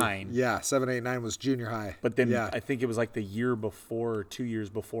 3 8, and 3. 9. Yeah, 7, 8, 9 was junior high. But then yeah. I think it was like the year before, or 2 years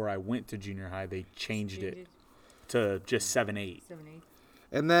before I went to junior high, they changed it to just 7, 8. 7, 8.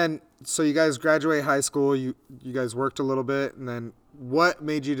 And then, so you guys graduate high school, you guys worked a little bit, and then what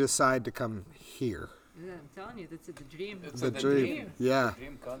made you decide to come here? Yeah, I'm telling you, that's the dream. It's The the dream. Yeah.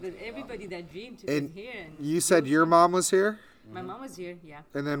 Dream country, But everybody that dreamed to And come here. And you said your mom was here? My mom was here, yeah.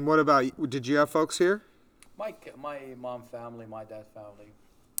 And then what about you? Did you have folks here? My mom family, my dad family.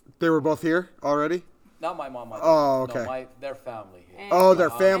 They were both here already? Not my mom. My dad. Oh, okay. No, their family here. And Oh,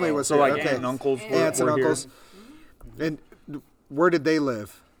 their family was So here. like Okay. aunt and uncles were, Aunts and were here. uncles. And where did they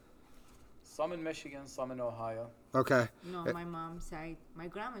live? Some in Michigan, some in Ohio. Okay. No, my mom's side. My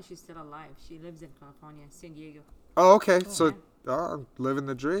grandma, she's still alive. She lives in California, San Diego. Oh, okay. So, yeah. Living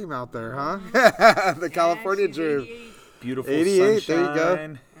the dream out there, huh? The California she's dream. 88. Beautiful 88, there you go.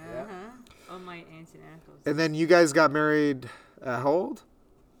 sunshine. All my aunts and uncles. And then you guys got married at how old?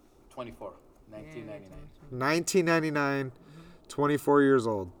 24, 1999. 1999, 24 years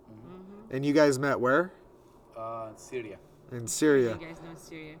old. And you guys met where? Syria. In Syria. You guys know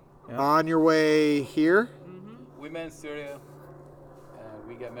Syria. Yeah. On your way here? We met in Syria.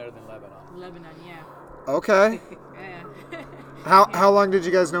 We got married in Lebanon. Lebanon, yeah. Okay. Yeah. How long did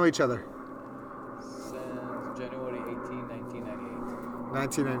you guys know each other? Since January 18, 1998.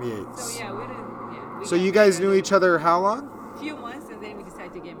 1998. So yeah, we didn't. Yeah. We So got you guys married knew each other how long? a few months, and then we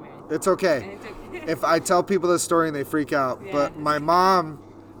decided to get married. It's And okay. it took. If I tell people this story and they freak out, Yeah. but my mom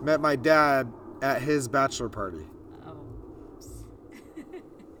met my dad at his bachelor party. Oh.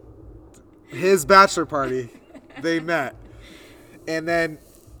 His bachelor party, they met. And then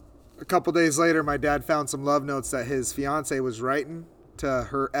a couple days later, my dad found some love notes that his fiance was writing to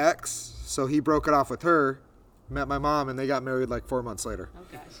her ex. So he broke it off with her, met my mom, and they got married like 4 months later. Oh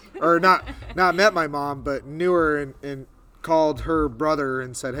gosh. Or not met my mom, but knew her and called her brother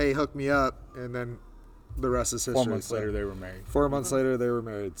and said, "Hey, hook me up." And then the rest is history. 4 months So later, they were married. 4 months later, they were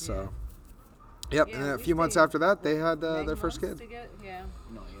married. So, yep. Yeah, and then a we few months stayed, after that, they had 9 their first months kid. together, yeah.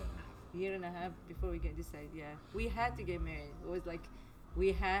 No, Year and a half before we get decided. Yeah, we had to get married. It was like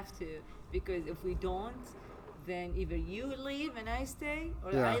we have to, because if we don't, then either you leave and I stay,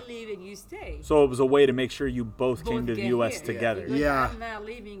 or Yeah. I leave and you stay. So it was a way to make sure you both came Both to the get U.S. here. together. Because Yeah. I'm not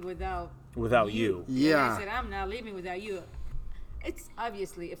leaving without you. Yeah. And I said I'm not leaving without you. It's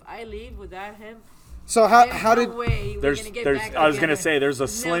obviously if I leave without him, So there's how no did way we're There's, gonna get there's. back I was gonna together. say there's a No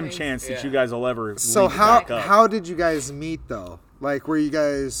slim ways. chance that Yeah. you guys will ever. so link how back up. how did you guys meet though? Like, were you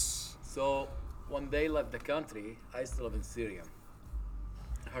guys? So when they left the country, I still live in Syria.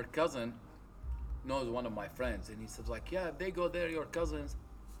 Her cousin knows one of my friends, and he says like, "Yeah, if they go there, your cousins,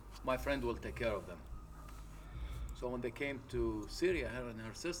 my friend will take care of them." So when they came to Syria, her and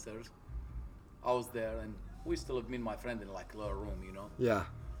her sisters, I was there, and we still have me and my friend in like a little room, you know. Yeah.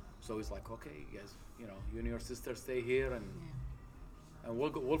 So he's like, "Okay, you guys, you know, you and your sister stay here, and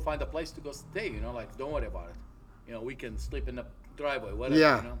we'll find a place to go stay, you know, like don't worry about it. You know, we can sleep in the driveway, whatever,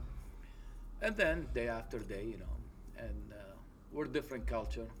 Yeah. you know." And then day after day, you know, and we're different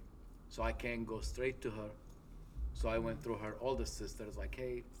culture, so I can't go straight to her. So I went through her oldest sisters, like,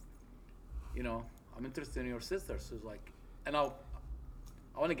 "Hey, you know, I'm interested in your sister." So it's like, and I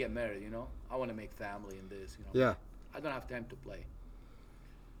want to get married, you know, I want to make family in this, you know. Yeah. I don't have time to play.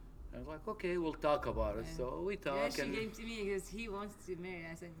 And I was like, "Okay, we'll talk about it." Yeah. So we talk, Yeah, she and came to me because he wants to marry.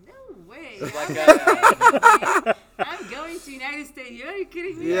 I said, no way. It's I'm, like, not I'm going to United States. Are you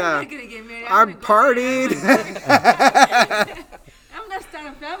kidding me? Yeah. I'm not going to get married. I'm gonna go partied. I'm not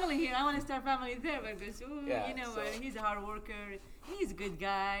starting a family here. I want to start a family there. Because, Yeah, you know so- what? He's a hard worker. He's a good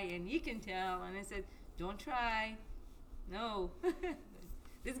guy. And you can tell. And I said, don't try. No.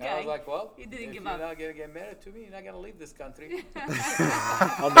 This And I guy, was like, "Well, he didn't if give you're up. not gonna get married to me, you're not gonna leave this country."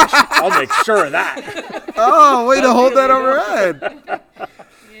 I'll make sure of that. Oh, way to hold that over head.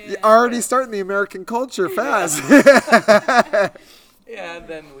 Yeah. You're already starting the American culture fast. Yeah, and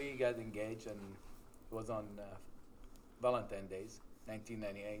then we got engaged, and it was on Valentine's Days,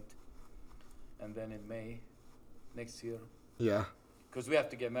 1998. And then in May next year, Yeah. because we have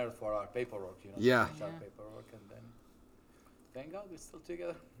to get married for our paperwork, you know. Yeah. finish our Yeah. paperwork, and then thank God we're still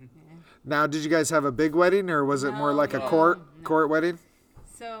together. Now, did you guys have a big wedding, or was it more No, like a no, court no. wedding?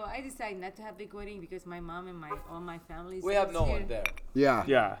 So I decided not to have big wedding because my mom and all my family. We have no one there. Yeah.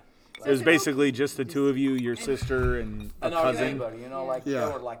 Yeah. So It was I said, basically just the two of you, your sister, and a And our cousin. neighbor, you know, Yeah. like Yeah.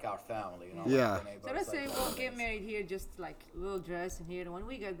 they were like our family, you know. Yeah. Like the neighbors, So let's say like we'll our get friends. married here, just like a little dress and here. And when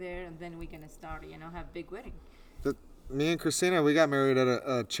we get there, and then we're gonna start, have big wedding. Me and Christina, we got married at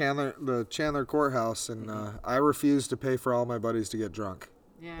the Chandler courthouse, and I refused to pay for all my buddies to get drunk.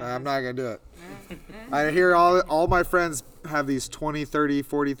 Yeah. I'm not gonna do it. Uh, I hear all my friends have these $20,000, $30,000,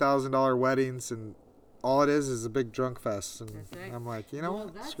 $40,000 weddings, and all it is a big drunk fest. And That's right. I'm like, you know well,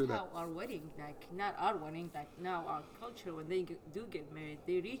 what? that's Screw how that. our wedding, like not our wedding, like now our culture, when they do get married,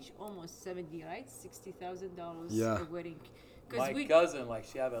 they reach almost 70, right? $60,000 Yeah. a wedding. My cousin, like,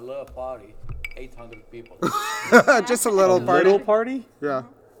 she had a little party, 800 people. Just a little A party. little party? Yeah.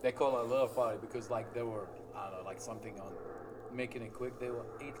 They call it a little party because, like, there were, I don't know, like something on making it quick. There were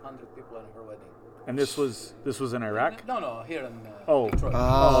 800 people at her wedding. And this was in Iraq? No, here in Oh. Detroit.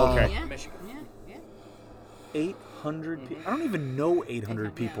 Oh. Okay. Yeah. Michigan. Yeah, yeah. 800 people. I don't even know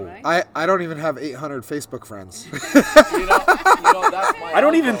 800 people. right? I don't even have 800 Facebook friends. That's my I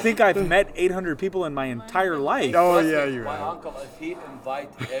don't even uncle. think I've met 800 people in my entire life. Oh, Trust yeah, me, you my have. uncle, if he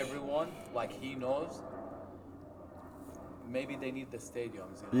invite everyone like he knows, maybe they need the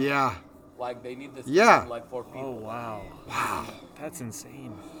stadiums. You know? Yeah. Like they need the stadium Yeah. like for Oh, people. wow. Wow. That's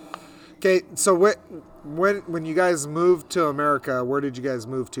insane. Okay, so when you guys moved to America, where did you guys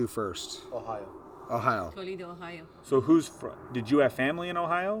move to first? Ohio. Ohio. Toledo, Ohio. So did you have family in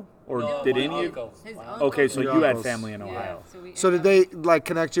Ohio? Or No, did my any of uncles. His My uncle. Okay, so Your you had uncles. family in Yeah, Ohio. So did they like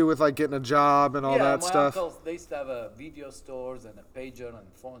connect you with like getting a job and all yeah, that my stuff? uncles, they used to have a video stores and a pager and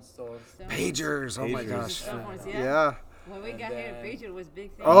phone stores. Pagers. Oh my Pagers. gosh. Yeah. When we And got here, then- pager was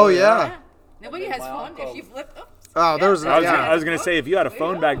big thing. Oh, yeah. Nobody And has then my phone. If uncle- you flip up. Oh, there was I was, yeah. gonna, I was gonna say, if you had a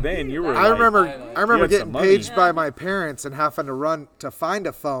phone back then, you were I like, remember I know. I remember You had getting some money. paged by my parents and having to run to find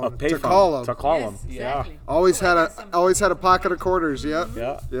a phone a to payphone call them. To call Yes, them. exactly. Always So had I a got some- always had a pocket of quarters. Yep. Yeah.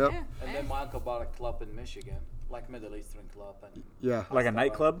 Yep. Yeah. And then my uncle bought a club in Michigan, like Middle Eastern club. And Yeah. Like a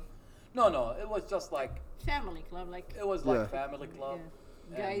nightclub? No, it was just like, Family club, like it was Yeah. like family club.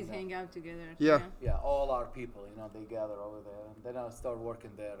 guys And, hang out together. Yeah. Yeah, all our people, they gather over there. And then I started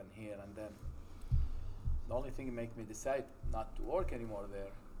working there and here. And then the only thing that made me decide not to work anymore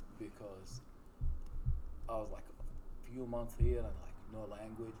there because I was like a few months here and like no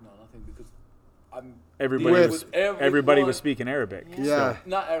language, no nothing because I'm Everybody With- was everyone- everybody was speaking Arabic. Yeah. Yeah.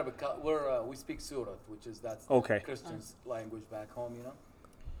 not Arabic. We speak Surat, which is that's the Okay. Christians' language back home.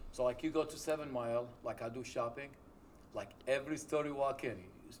 So like you go to 7 Mile, like I do shopping, like every store you walk in,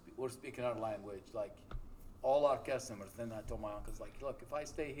 we're speaking our language, like all our customers. Then I told my uncles, like, look, if I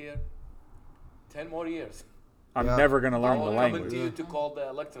stay here 10 more years, I'm Yeah. never gonna I learn will the come into language. you to call the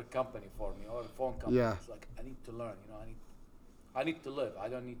electric company for me or the phone company. Yeah. It's like I need to learn. I need to live. I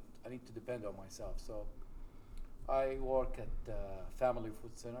need to depend on myself. So I work at Family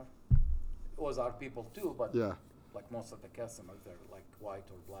Food Center. It was our people too, but Yeah. like most of the customers, they're like white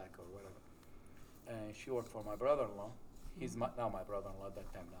or black or whatever. And she worked for my brother-in-law. He's now my brother-in-law at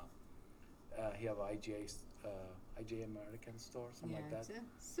that time now. He have a IGA American store, something like it's that. a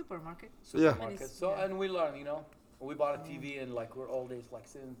supermarket. Yeah. Supermarket. it's- So yeah. and we learn, we bought a TV and like we're all days like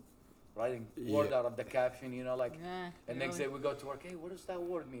sitting, writing word Yeah. out of the caption, like. Yeah. And next day we go to work. Hey, what does that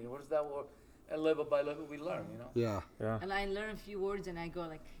word mean? What does that word? And little by little we learn, Yeah. Yeah. And I learn a few words and I go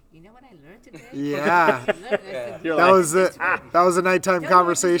like, you know what I learned today? Yeah. I learned- I said, You're That like- was it. That was the nighttime Yeah.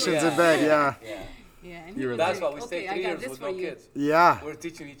 conversations in bed. Yeah. Yeah. Yeah. And You he were was That's like, why we okay, stayed I 3 got years this with for no you. kids. Yeah. We're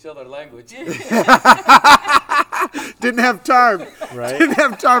teaching each other language. Didn't have time. Right? Didn't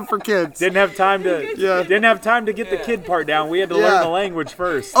have time for kids. Didn't have time to Yeah. didn't have time to get the kid part down. We had to Yeah. learn the language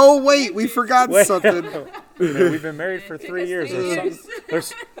first. Oh wait, we forgot Wait. something. We've been married for 3 years.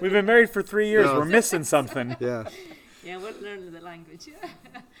 We've been married for 3 years. No. We're missing something. Yeah. Yeah, we're learning the language.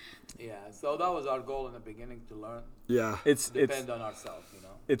 Yeah. So that was our goal in the beginning to learn, Yeah. It's depend on ourselves.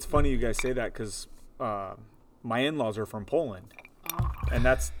 it's funny you guys say that because my in-laws are from Poland, Oh, and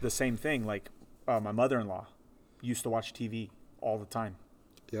that's the same thing. Like my mother-in-law used to watch TV all the time,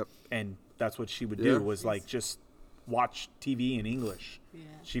 Yep. and that's what she would Yeah. do was like just watch TV in English. yeah.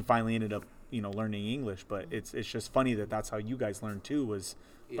 She finally ended up learning English, but it's just funny that that's how you guys learned too, was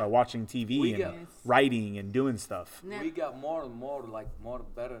Yeah. by watching TV We and got- Yes. writing and doing stuff. No. We got more and more more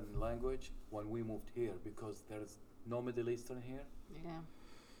better in language when we moved here because there's no Middle Eastern here. Yeah.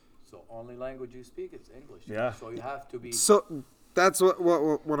 So only language you speak is English. Yeah. So you have to be. So that's what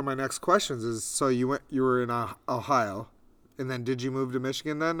one of my next questions is. So you were in Ohio, and then did you move to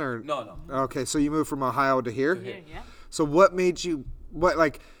Michigan then, or No. Okay, so you moved from Ohio to here. Here, yeah. So what made you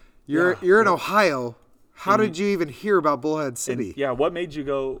you're Yeah. in Ohio? How did you even hear about Bullhead And, City? yeah, what made you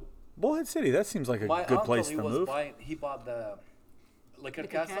go Bullhead City? That seems like a My good uncle, place he to was move. he bought the liquor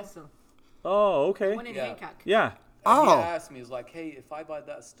Like a castle. castle. Oh, okay. One in Yeah. Hancock. Yeah. And he Oh. asked me, he's like, hey, if I buy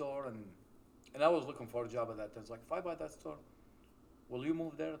that store and I was looking for a job at that time. It's like, if I buy that store, will you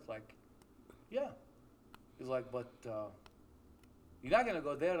move there? It's like, yeah. He's like, but you're not gonna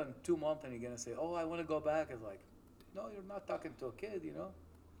go there in 2 months and you're gonna say, oh, I want to go back. It's like, no, you're not talking to a kid,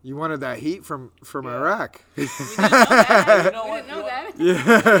 You wanted that heat from Yeah. Iraq. We didn't know that. You know we what? didn't know You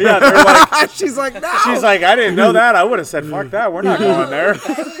that. Yeah, they're like, She's like, no. she's like, I didn't know that. I would have said, fuck that. We're not going there.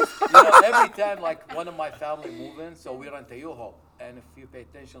 Every time, like, one of my family move in, so we rent a U-Haul. And if you pay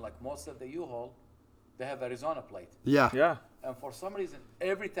attention, like, most of the U-Haul, they have Arizona plate. Yeah. Yeah. And for some reason,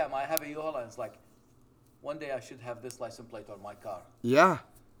 every time I have a U-Haul, and it's like, one day I should have this license plate on my car. Yeah.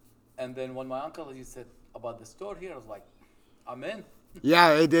 And then when my uncle, he said about the store here, I was like, I'm in.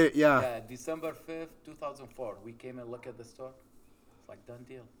 Yeah, it did. Yeah. Yeah, December 5th, 2004, we came and looked at the store. It's like, done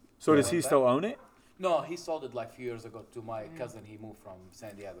deal. So does Yeah. he still own it? No, he sold it like a few years ago to my cousin. He moved from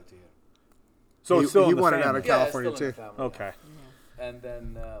San Diego to here. So He- it's still he in the wanted out family. of Yeah, it's California, still in the too. family, Okay. And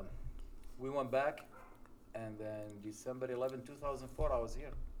then we went back, and then December 11, 2004, I was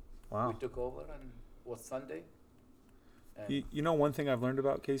here. Wow. We took over, and it was Sunday. And You know one thing I've learned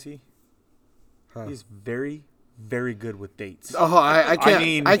about Casey? Huh. He's very, very good with dates. Oh, I can't.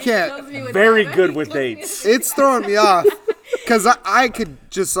 mean- I can't. Kills me with Very that. good with dates. It's throwing me off because I could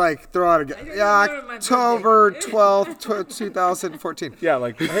just like throw out a don't yeah, remember my October birthday. 12th, 2014. Yeah,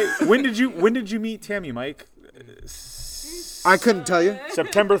 like, hey, when did you meet Tammy, Mike? I couldn't tell you.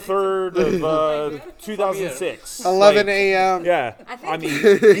 September 3rd of 2006. 11 Like, a.m. Yeah, I think I mean,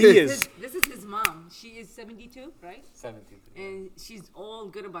 he is. This is his mom. She is 72, right? 73. And she's all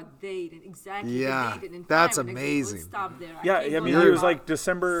good about date and exactly Yeah, the date and that's time. And I said, amazing. let's stop there. Yeah, can't I go mean, that it was far. like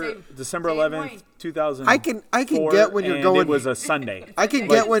December Same 11th, way. 2000. I can get when you're going. It was a Sunday. I can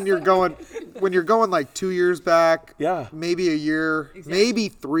get when you're going like 2 years back. Yeah. Maybe a year, Exactly. maybe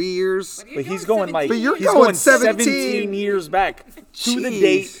 3 years. You're But he's going going like 17. But you're he's going going 17 17 years back to the Jeez.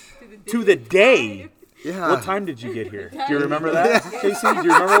 date, to the day. Yeah. What time did you get here? Do you remember that, Casey? Do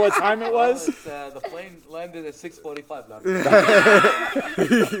you remember what time it was? The plane landed at 6:45.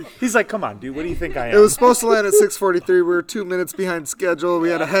 He's like, "Come on, dude. What do you think I am?" It was supposed to land at 6:43. We were 2 minutes behind schedule. We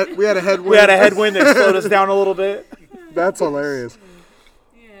had a headwind. we had a headwind that slowed us down a little bit. That's hilarious.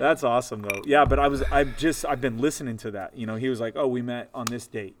 That's awesome though. Yeah, but I've been listening to that. You know, he was like, "Oh, we met on this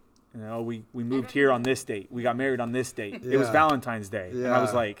date. You know, we moved here on this date. We got married on this date. It was Yeah. Valentine's Day." And I was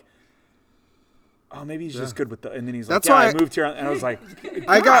Yeah. like, "Oh, maybe he's just good with the." And then he's That's like, "Yeah, why I moved here," and I was like,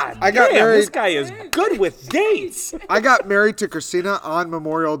 I got "Damn, married. this guy is good with dates." I got married to Christina on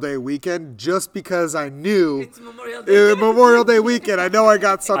Memorial Day weekend just because I knew It's Memorial Day. Memorial Day weekend. I know I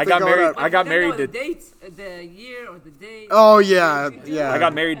got something got going married- up. I got You don't know married the to- dates, the year or the day. Oh yeah, yeah. I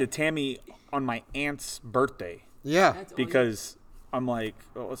got married to Tammy on my aunt's birthday Yeah. That's all you- because I'm like,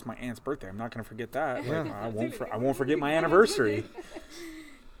 "Oh, it's my aunt's birthday. I'm not gonna forget that. Like, Yeah. I won't forget my anniversary."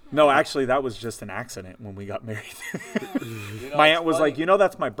 No, actually, that was just an accident when we got married. My aunt was like, "You know,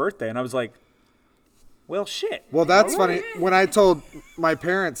 that's my birthday," and I was like, "Well, shit." Well, that's funny. When I told my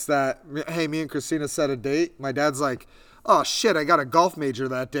parents that, hey, me and Christina set a date, my dad's like, "Oh shit, I got a golf major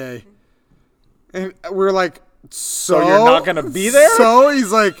that day," and we're like, "So you're not gonna be there?" So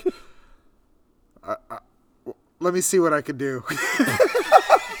he's like, "Let me see what I could do."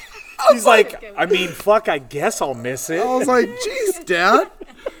 He's like, "I mean, fuck, I guess I'll miss it." I was like, "Jeez, Dad."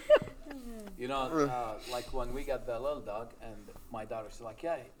 You know, like when we got the little dog, and my daughter, she's like,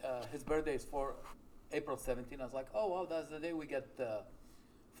 "Yeah, his birthday is for April 17." I was like, "Oh, well, that's the day we get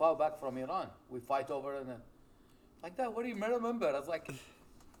file back from Iran. We fight over it." And like that, what do you remember? I was like,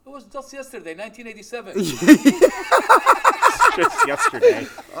 "It was just yesterday, 1987." Just yesterday.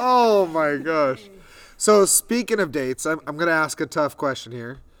 Oh my gosh. So speaking of dates, I'm going to ask a tough question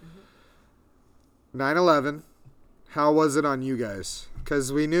here. 9/11, how was it on you guys?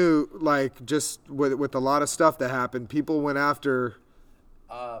 Because we knew, like, just with a lot of stuff that happened, people went after.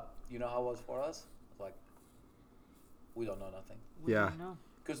 You know how it was for us? Like, we don't know nothing. We Yeah. don't know.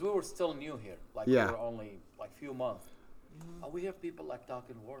 Because we were still new here. Like, Yeah. we were only like few months. And we hear people like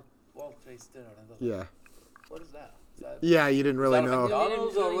talking World Trade Center. And they're like, Yeah. what is that? Is that Yeah, you didn't really is that a know.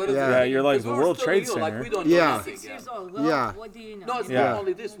 McDonald's or what is Yeah. it? Yeah, you're like, Because the we were World still Trade new, Like, Center. we don't Yeah. know anything. 6 years Yeah. old. Well, Yeah. what do you know? No, it's Yeah. not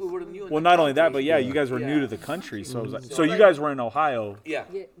only this. We were new. In Well, the not only that, country. but yeah, you guys were new Yeah. to the country, so it was like, So so you like- guys were in Ohio. Yeah.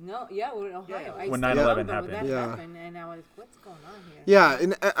 Yeah, no, yeah, we're in Ohio. Yeah. I When still 9/11 remember happened. That Yeah. happened, and I was, what's going on here? Yeah,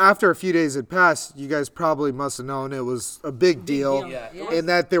 and after a few days had passed, you guys probably must have known it was a big deal, deal. Yeah. Yeah. was- and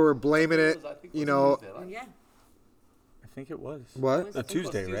that they were blaming it. I think it You was know, Tuesday, right? Yeah. I think it was. what? A I think it was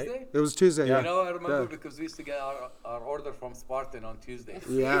Tuesday, right? Tuesday. It was Tuesday. Yeah. You know, I remember Yeah. because we used to get our order from Spartan on Tuesday.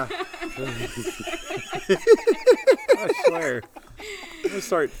 Yeah. I swear.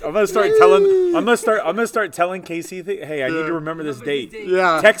 I'm gonna start telling Casey, hey, I need to remember this date.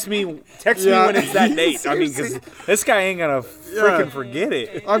 Yeah. Text me when it's that date. I mean, because Seriously. this guy ain't gonna freaking forget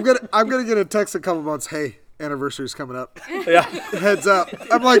it. I'm gonna get a text in a couple months. Hey, anniversary's coming up. Yeah, Heads up.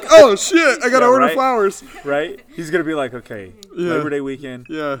 I'm like, oh shit, I gotta Yeah, order right? flowers. right. He's gonna be like, okay, Yeah. Labor Day weekend,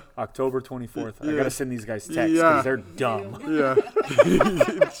 Yeah. October 24th. I Yeah. gotta send these guys texts because Yeah. they're dumb. Yeah.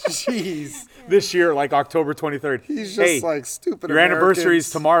 Jeez. This year, like October 23rd. He's just hey, like stupid. your anniversary is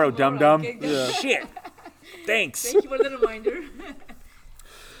Americans. tomorrow, dum dum. Okay, good. Shit. Thanks. Thank you for the reminder.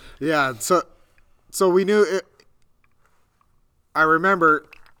 Yeah. So we knew it. I remember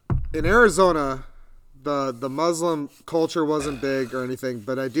in Arizona, the Muslim culture wasn't big or anything,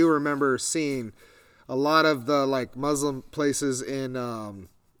 but I do remember seeing a lot of the like Muslim places in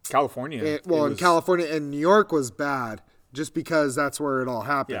California. in it was- California, and New York was bad just because that's where it all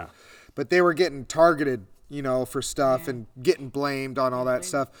happened. Yeah. but they were getting targeted, for stuff and getting blamed on all that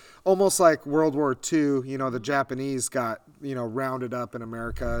stuff. Almost like World War II, the Japanese got, rounded up in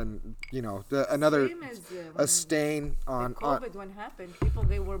America, and, another Same as, a stain on COVID when happened. People,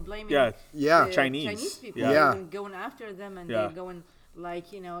 they were blaming Yeah. the Chinese people. Yeah. They were going after them, and Yeah. they're going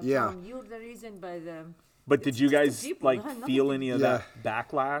tell them you're the reason, But did you just the guys people. They had nothing feel to any do. of that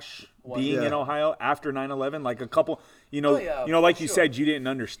backlash being Yeah. in Ohio after 9/11? Like a couple, yeah, like for you sure. said, you didn't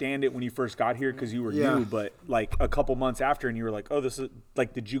understand it when you first got here because you were new. But like a couple months after, and you were like, "Oh, this is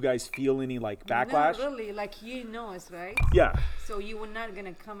like." Did you guys feel any backlash? Not really. Like, you know us, right? Yeah. So you were not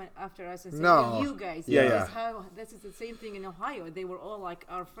gonna come after us and say, No. "Hey, you guys." Yeah, Because yeah. this is the same thing in Ohio. They were all like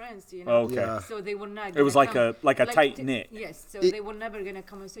our friends, Okay. Yeah. So they were not. It was gonna like come, a tight knit. Yes. So they were never gonna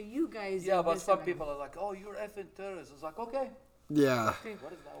come and say, "You guys." Yeah, are but this some and people are like, "Oh, you're effing terrorists." It's like, okay, Yeah.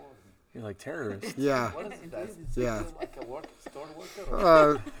 what is that word? You're like terrorist. Yeah. What is it? That's Yeah. like a store worker.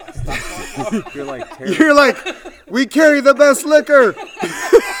 Or You're like terrorist. You're like, we carry the best liquor.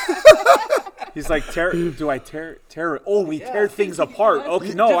 He's like Do I tear? Oh, we tear things apart.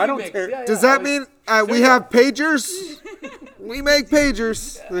 Okay, no, I don't Mix. tear. Yeah, Does yeah. that mean we have pagers? We make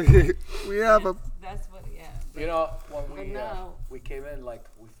pagers. We have a. That's what. Yeah. You know, when But we now- we came in, like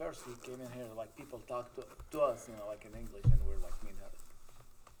we came in here, like people talk to us, like in English, and we're like mean-headed,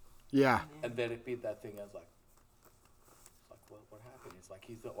 Yeah. and they repeat that thing. I was like, what happened? It's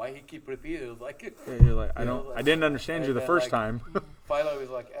like why he keep repeating? It was like, Yeah, you're like, I You know, don't. like- I didn't understand you and the then, first like- time. finally, he was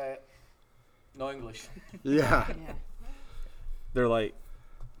like, no English. Yeah. Yeah. They're like,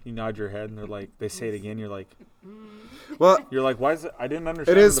 you nod your head, and they're like, they say it again. You're like, Well, why is it? I didn't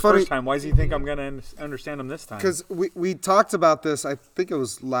understand is him the funny- first time. Why does he think I'm gonna understand him this time? because we talked about this, I think it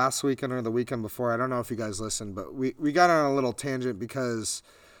was last weekend or the weekend before. I don't know if you guys listened, but we got on a little tangent because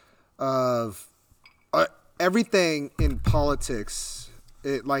of everything in politics.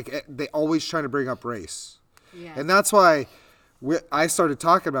 They always trying to bring up race. Yeah. And that's why I started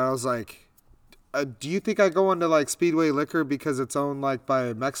talking about it. I was like, do you think I go into like Speedway liquor because it's owned like by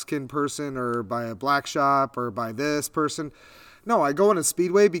a Mexican person or by a black shop or by this person? No, I go into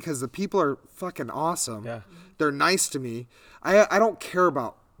Speedway because the people are fucking awesome. Yeah. They're nice to me. I don't care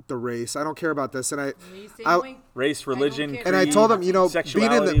about the race. I don't care about this. And Me, same I way. Race, I don't religion, care. and I creed, told them, being in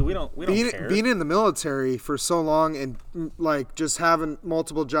sexuality, the we don't care. being in the military for so long and like just having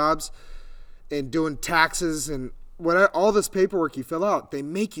multiple jobs and doing taxes and all this paperwork you fill out, they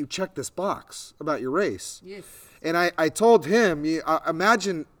make you check this box about your race. Yes. And I told him,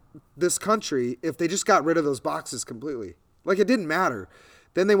 imagine this country if they just got rid of those boxes completely. Like it didn't matter.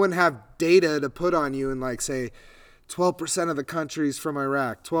 Then they wouldn't have data to put on you and like say 12% of the country's from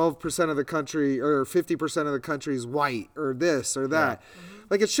Iraq, 12% of the country or 50% of the country's white or this or that.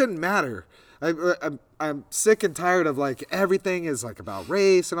 Like it shouldn't matter. I'm sick and tired of like everything is like about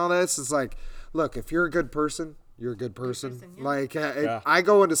race and all this. It's like, look, if you're a good person, you're a good person. person, yeah. Like I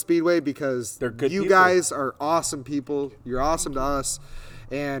go into Speedway because They're good you people. guys are awesome people. You're awesome to us.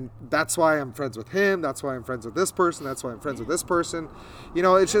 And that's why I'm friends with him. That's why I'm friends with this person. That's why I'm friends with this person. It's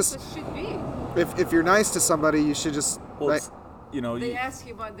That's just, what should be. if you're nice to somebody, you should just, Well, like, it's, They ask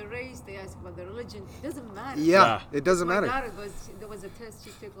you about the race. They ask about the religion. It doesn't matter. yeah, it doesn't My matter. daughter there was a test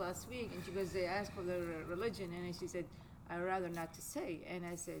she took last week, and she goes, they asked for the religion, and she said, I'd rather not to say. And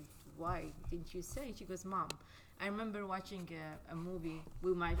I said, why didn't you say? She goes, Mom, I remember watching a movie.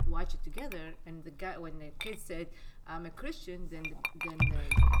 We might watch it together, and when the kid said, I'm a Christian, then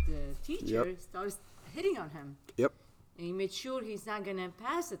the teacher Yep. starts hitting on him. Yep. And he made sure he's not gonna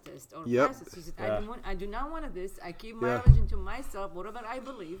pass the test or Yep. pass it. She said, Yeah. I do not want this. I keep my Yeah. religion to myself, whatever I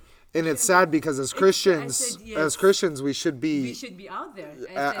believe. And it's Shouldn't sad because as I Christians, said, yes. we should we be, should be out there.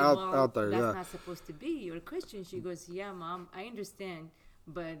 I out- said, out- well, out there, that's yeah. not supposed to be. You're a Christian. She goes, yeah, Mom, I understand.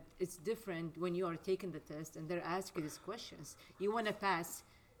 But it's different when you are taking the test and they're asking these questions. You want to pass.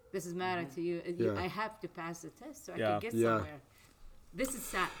 This is matter to you. Yeah. I have to pass the test so I Yeah. can get Yeah. somewhere. This is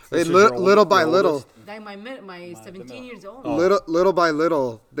sad. This and is your little by your little, oldest? Like my 17 years old. Oh. little by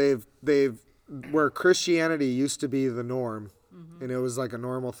little, they've where Christianity used to be the norm, and it was like a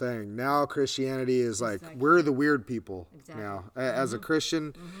normal thing. Now Christianity is like Exactly. we're the weird people Exactly. now. As a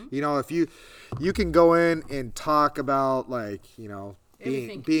Christian, if you can go in and talk about like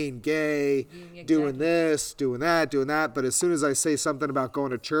Everything. being gay, Being- doing exactly. this, doing that, but as soon as I say something about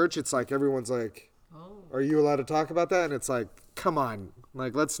going to church, it's like everyone's like, Oh, are you allowed to talk about that? And it's like, come on,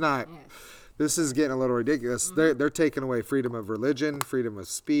 like let's not. yes. This is getting a little ridiculous. They're taking away freedom of religion, freedom of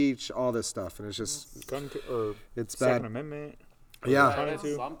speech, all this stuff, and it's just it's Second bad. Amendment. Yeah. I read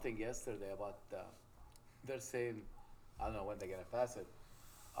to. something yesterday about they're saying, I don't know when they're gonna pass it.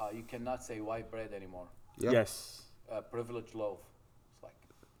 You cannot say white bread anymore. Yep. Yes. Privileged loaf. It's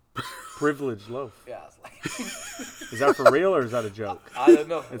like Privileged loaf. Yeah, it's like Is that for real or is that a joke? I don't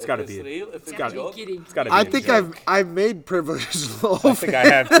know. It's if gotta it's be. real. If it's gotta a be joke. Kidding. It's got to be. I a think joke. I've made privileged I loaf think I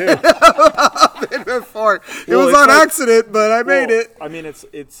have too. before. It Well, was it's on like- accident, but I made Well, it. I mean,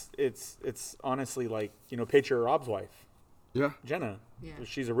 it's honestly like Patriot Rob's wife, Yeah. Jenna. Yeah.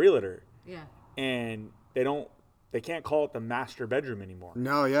 She's a realtor, Yeah. and they can't call it the master bedroom anymore.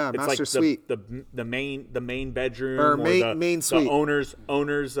 No, yeah, It's master like suite. the main bedroom Or the main suite. The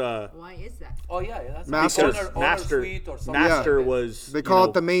owner's Why is that? Oh yeah, that's Master- owner master suite or something. master like this. was They call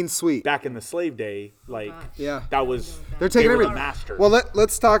it the main suite. back in the slave day, like Gosh. Yeah. that was They're they taking were the everything. master. Well,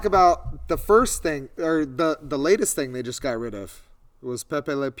 let's talk about the first thing, or the latest thing they just got rid of was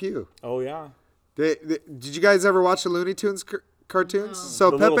Pepe Le Pew. Oh yeah, Did you guys ever watch the Looney Tunes cartoons? No.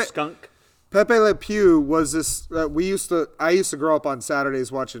 So the Pepe little skunk. Pepe Le Pew was this. I used to grow up on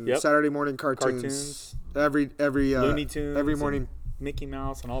Saturdays watching Yep. Saturday morning cartoons. Every Looney Tunes, every morning. and Mickey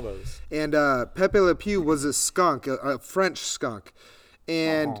Mouse, and all those. And Pepe Le Pew was a skunk, a French skunk.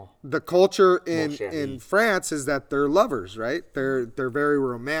 And Oh. the culture Mon chéri. in France is that they're lovers, right? They're very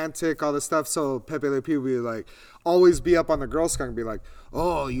romantic, all this stuff. So Pepe Le Pew would be like, always be up on the girl skunk and be like,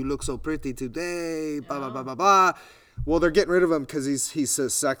 oh, you look so pretty today, blah, blah, blah, blah, blah. Well, they're getting rid of him because he's so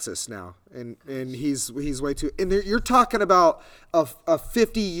sexist now, and he's way too. And you're talking about a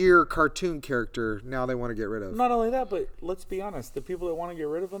 50-year cartoon character. Now they want to get rid of. Not only that, but let's be honest, the people that want to get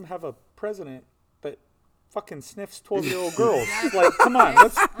rid of him have a president that fucking sniffs 12-year-old girls. Like, come on,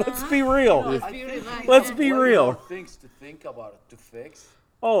 let's be real. Let's I be think relaxed. Let's Yeah. be way real. more things to think about it to fix.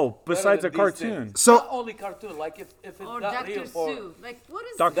 Oh, besides a Better than these cartoon. things. So- Not only cartoon, like if it's Or not Dr. real for Seuss. Like, what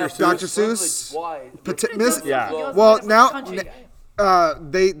is Dr. that? Seuss. Dr. Seuss. Why? Pota- What Miss- is Yeah. those Well, guys from now- the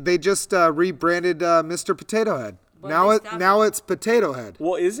country? They just rebranded Mr. Potato Head. But Now they it stopped now it. it's Potato Head.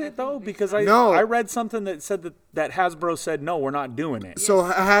 Well, is it though? Because No. I read something that said that Hasbro said no, we're not doing it. So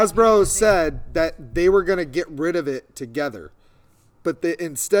Hasbro said that they were going to get rid of it together, but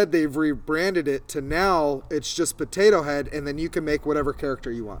instead they've rebranded it to now it's just Potato Head, and then you can make whatever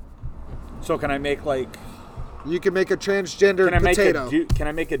character you want. So can I make like You can make a transgender can I make potato.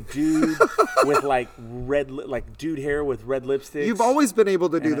 a dude with like like dude hair with red lipstick? You've always been able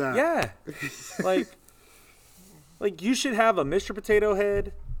to do that. Yeah. like you should have a Mr. Potato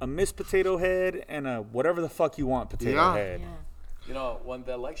Head, a Miss Potato Head, and a whatever the fuck you want potato Yeah. head. Yeah. You know, when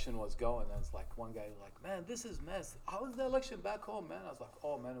the election was going, I was like, one guy was like, man, this is mess. How was the election back home, man? I was like,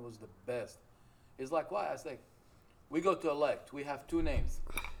 oh, man, it was the best. He's like, why? I was like, we go to elect. We have two names.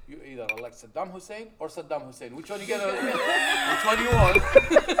 You either elect Saddam Hussein or Saddam Hussein. Which one you gonna? Which one you want?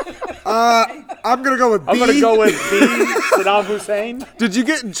 I'm gonna go with B. I'm gonna go with B, Saddam Hussein. Did you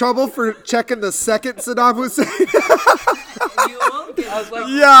get in trouble for checking the second Saddam Hussein? You won't get I was like,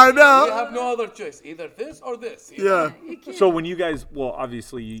 Yeah, I We know. have no other choice. Either this or this. Yeah. You can't. So when you guys, well,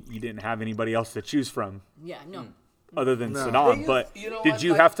 obviously you didn't have anybody else to choose from Yeah, no. other than No. Saddam, Thing is, but you know did what,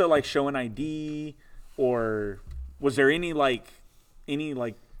 you like- have to like show an ID or was there any We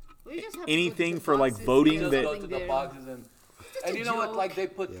just have to anything go to for, the like, boxes, voting there's that- Go something to the there. boxes and a you know what? joke. Like they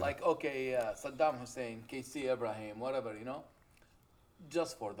put like okay, Saddam Hussein, KC Ibrahim, whatever, you know,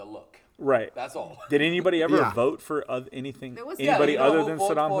 just for the look. right? That's all. Did anybody ever Yeah. vote for anything? There was- Anybody you know other who than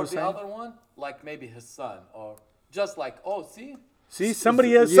voted Saddam for Hussein? The other one, like maybe his son, or just like, oh, see, See, somebody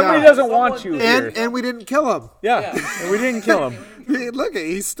Yeah. doesn't Someone want you did. here. And we didn't kill him. Yeah, Yeah. and we didn't kill him. Look,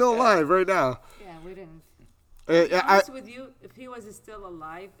 he's still alive right now. Yeah, we didn't. Uh, To be I- honest with you, if he was still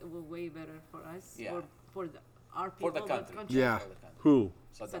alive, it would way better for us Yeah. or for our people. for the country. Yeah. For the country. Who?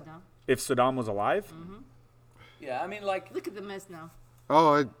 Saddam. Saddam. If Saddam was alive? Yeah, I mean, like, Look at the mess now.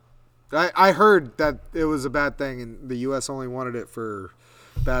 Oh, I heard that it was a bad thing, and the U.S. only wanted it for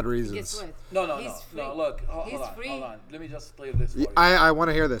bad reasons. Guess what? no. He's free. No, look, He's hold on, free. hold on. Let me just clear this for you. I want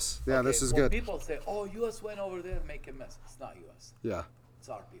to hear this. Yeah, Okay, this is when good. People say, oh, U.S. went over there and make a mess. It's not U.S. Yeah. It's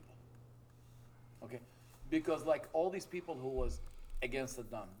our people. Okay? Because like all these people who was against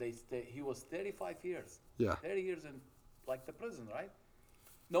Saddam, he was 35 years. Yeah. 30 years in like the prison, right?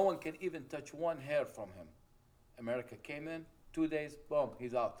 No one can even touch one hair from him. America came in, 2 days, boom,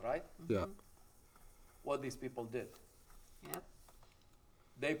 he's out, right? Yeah. What these people did. Yep.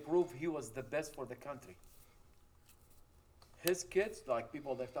 They proved he was the best for the country. His kids, like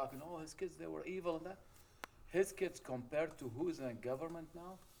people they're talking, oh, his kids, they were evil and that. His kids, compared to who's in government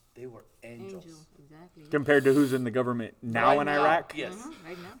now, they were angels. Angel, exactly. Compared to who's in the government now Right in now, Iraq? Yes.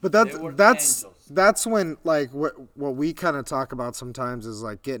 Right now. But They were that's angels. that's when like what we kind of talk about sometimes is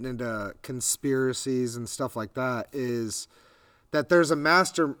like getting into conspiracies and stuff like that is that there's a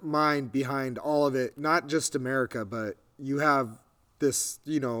mastermind behind all of it, not just America, but you have this,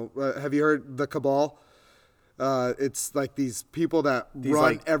 have you heard the cabal? It's like these people that These, run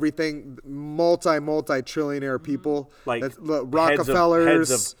like- everything, multi-trillionaire people, Like the heads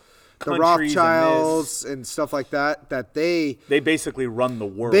Rockefellers, of the countries and Rothschilds, and stuff like that. That they basically run the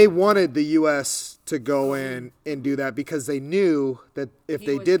world. they wanted the U.S. to go in and do that because they knew that if He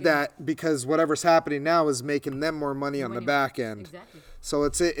they was did gonna- that, because whatever's happening now is making them more money on the Money. back end. Exactly. So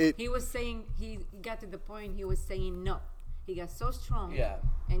it He was saying, he got to the point he was saying no. He got so strong. Yeah.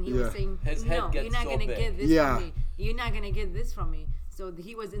 And he Yeah. was saying, His head no, gets you're not so going to big. get this Yeah. from me. You're not going to get this from me. So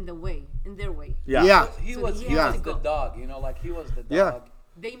he was in the way, in their way. Yeah. yeah. He So was he he has was to the go. dog, like he was the dog. Yeah.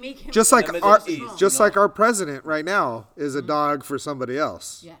 They make him Just so like the Middle our East, just you like know? our president right now is a dog for somebody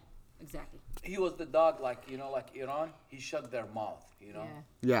else. Yeah, exactly. He was the dog, like Iran. He shut their mouth, Yeah.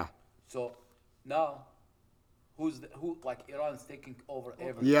 Yeah. So now, who like Iran's taking over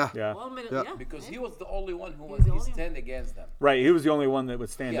everything? Yeah. Yeah. All middle, Yeah. yeah. Because yeah. he was the only one who He was was the he only one. stand against them. Right. He was the only one that would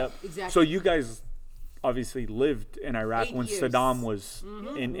stand Yeah. up. Exactly. So you guys obviously lived in Iraq 8 when years. Saddam was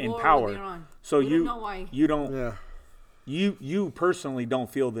in War with power. Iran. So We don't you know why. you don't Yeah. you personally don't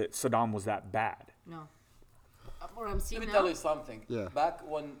feel that Saddam was that bad. No. What I'm seeing Let me now. tell you something. Yeah. Back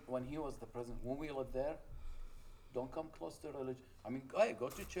when he was the president, when we lived there, don't come close to religion. I mean, hey, go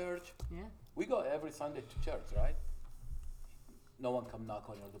to church. Yeah. We go every Sunday to church, right? No one come knock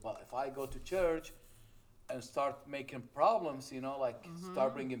on your door. But if I go to church and start making problems, like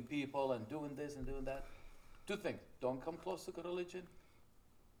start bringing people and doing this and doing that, two things: don't come close to religion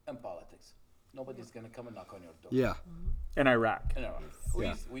and politics. Nobody's gonna come and knock on your door. Yeah. In Iraq. In Iraq.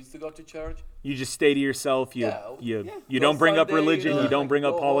 We used to go to church. You just stay to yourself. You Yeah. you Go don't bring up Sunday, religion. You don't like, bring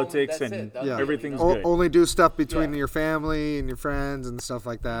up go home, politics, that's and it, that's Yeah. it, everything's O- good. only do stuff between Yeah. your family and your friends and stuff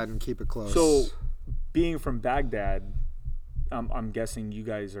like that, and keep it close. So, being from Baghdad, I'm guessing you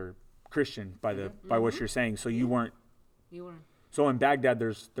guys are Christian by what you're saying. So you weren't. You weren't. So in Baghdad,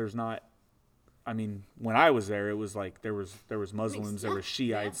 there's not. I mean, when I was there, it was like there was Muslims, there was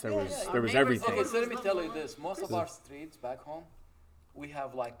Shiites, there Yeah, was yeah. there was Our neighbors everything. Okay, so let me Muslim tell you one. this. Most of our streets back home, we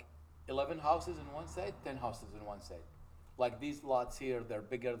have like 11 houses in one side, 10 houses in one side. Like these lots here, they're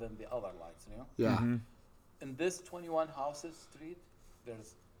bigger than the other lots. yeah. In this 21 houses street,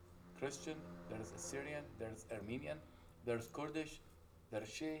 there's Christian, there's Assyrian, there's Armenian, there's Kurdish, there's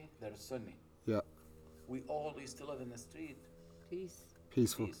Shia, there's Sunni. Yeah. We all used to live in the street. Peace.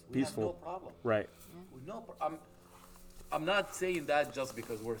 Peaceful. Peace. We Peaceful. have no problem. Right. We I'm not saying that just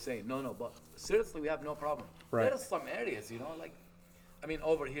because we're saying no, but seriously, we have no problem. Right. There's some areas, like, I mean,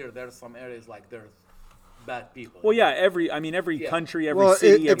 over here, there's some areas like there's bad people. Well, yeah. Every Yeah. country, every Well,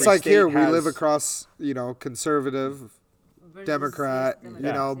 city, it's every like state here we has, live across, conservative, Versus, Democrat, yes,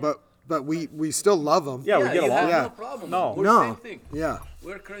 Democrats, but we still love them. Yeah, we get you along. have Yeah. no problem. No. We're No. same thing. Yeah.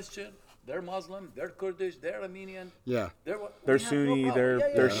 We're Christian. They're Muslim. They're Kurdish. They're Armenian. Yeah. They're we have no Sunni, problem. they're- Yeah,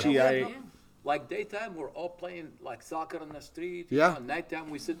 they're we have Shiite. no- Like daytime, we're all playing like soccer on the street. Yeah. Nighttime,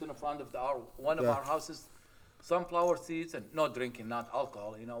 we sit in the front of one of Yeah. our houses, sunflower seeds, and no drinking, not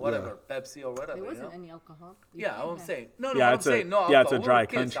alcohol. Whatever, Pepsi or whatever. There wasn't any alcohol. You Yeah, can't I'm have- saying no. Yeah, I'm it's a- saying no. yeah, it's a alcohol. dry We're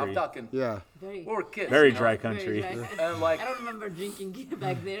kids. country. I'm talking. Yeah. Very. We're kids. Very you dry know? country. Very dry. And like I don't remember drinking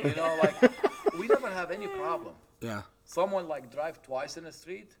back there. like we never have any problem. Yeah. Someone like drive twice in the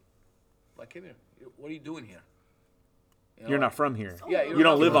street, like come here. What are you doing here? You're not from here. Yeah, You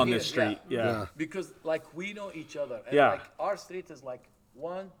don't live from on here, this street. Yeah. Yeah. Because like we know each other. And Yeah. like our street is like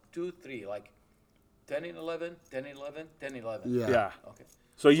 1, 2, 3, like 10 and 11, 10 and 11, 10 and 11. Yeah. Yeah. Okay.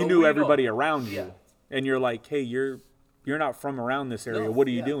 So you So knew we know- everybody around you, Yeah. and you're like, hey, you're not from around this area. No, What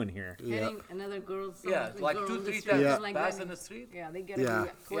are you yeah. doing here? Hitting another girl. Yeah, like girl 2, on the 3 street, times Yeah. like pass running. in the street. Yeah, they get Yeah.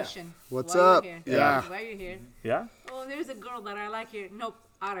 a question. What's Why up? You here? Yeah. Why are you here? Yeah. Oh, there's a girl that I like here. Nope,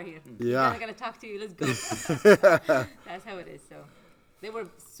 out of here. Yeah. I'm not gonna talk to you. Let's go. That's how it is. So, they were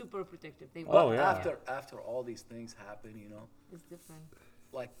super protective. They were. Oh, yeah. After all these things happen, It's different.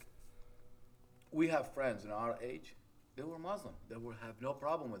 like we have friends in our age, they were Muslim. They will have no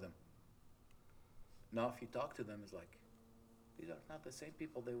problem with them. Now, if you talk to them, it's like these are not the same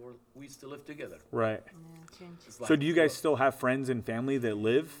people they were. We used to live together. Right. Yeah, change. It's like, So do you guys still have friends and family that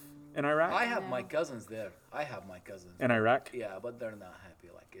live in Iraq? I have my cousins there. I have my cousins. In Iraq? Yeah, but they're not happy.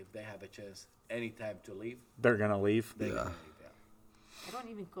 Like if they have a chance anytime to leave, They're gonna leave. they're Yeah. gonna leave. I don't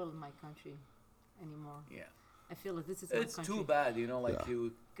even call it my country anymore. Yeah. I feel like this is It's my country. too bad, like Yeah.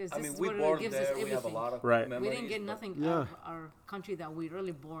 you. 'Cause I this mean, is we what born gives us there. We have a everything. lot of Right. memories. We didn't get but- nothing Yeah. out of our country that we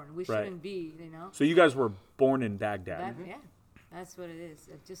really born. We Right. shouldn't be, So you guys were born in Baghdad. That, yeah, that's what it is.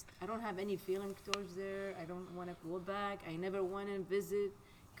 I don't have any feeling towards there. I don't want to go back. I never want to visit,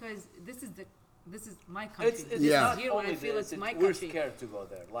 because this is my country. It's This Yeah. is not here when I only feel this, it's my we're country. scared to go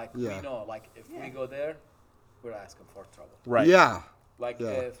there. Like Yeah. we know, like if Yeah. we go there, we're asking for trouble. Right. Yeah. Like Yeah.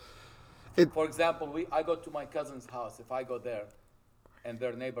 if For example, I go to my cousin's house. If I go there, and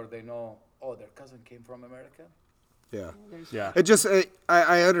their neighbor, they know, oh, their cousin came from America. Yeah. Yeah. It just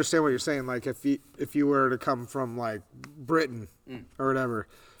I understand what you're saying. Like if you were to come from like Britain or whatever,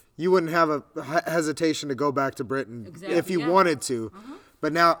 you wouldn't have a hesitation to go back to Britain Exactly, if you yeah. wanted to.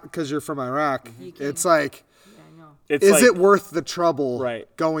 But now because you're from Iraq, You can. it's like, Yeah, I know. It's is like, it worth the trouble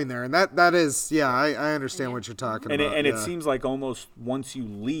Right. going there? And that is I understand what you're talking and about. it yeah. seems like almost once you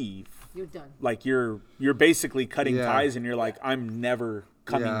leave, You're done. like you're basically cutting Yeah. ties, and you're like, I'm never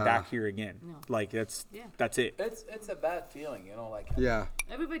coming Yeah. back here again. No. Like that's Yeah. it. It's a bad feeling, like. Yeah.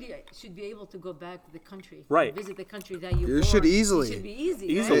 Everybody should be able to go back to the country. Right. Visit the country that you It should born. easily. It should be easy.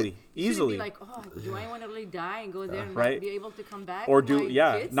 Easily. Right? You Easily. shouldn't be like, oh, do I want to really die and go there and Right. not be able to come back? Or to do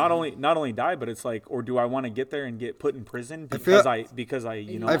my kids? not only die, but it's like, or do I want to get there and get put in prison feel- because I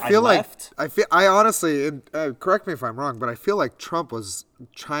I feel like left? I honestly, and, correct me if I'm wrong, but I feel like Trump was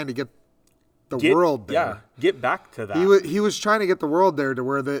trying to get the world there. Yeah, get back to that. He was trying to get the world there to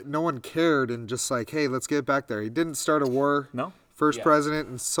where no one cared and just like, hey, let's get back there. He didn't start a war. No. First Yeah. president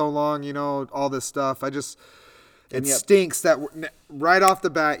in so long, all this stuff. It And yet- stinks that right off the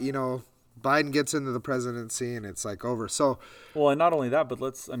bat, Biden gets into the presidency and it's like over. So Well, and not only that, but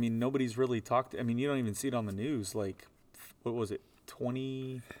nobody's really talked. I mean, you don't even see it on the news. Like, what was it,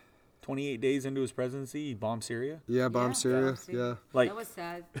 28 days into his presidency, he bombed Syria? yeah, bomb Syria. Syria. Yeah, Like, That was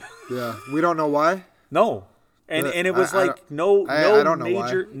sad. yeah. We don't know why. no. And But and it was I like don't- I don't know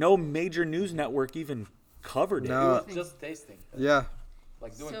why. no major news network even covered it. No. It was just tasting, Yeah,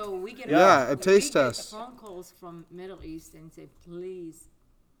 like doing. So we get Yeah, a we taste get test. phone calls from Middle East and say, please,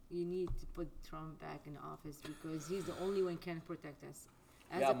 you need to put Trump back in office because he's the only one can protect us.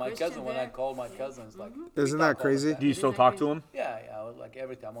 As Yeah, a my Christian cousin. When I there, call my cousins, like. we Isn't talk that all the crazy? time. Do you still talk to him? Yeah, like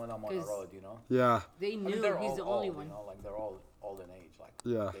every time when I'm on the 'Cause- road, yeah, they I knew mean, they're he's all the only old, one. like they're all old in age. Like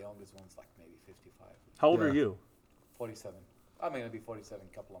Yeah. the youngest one's like maybe 55, How old Yeah. are you? 47. I'm gonna be 47 in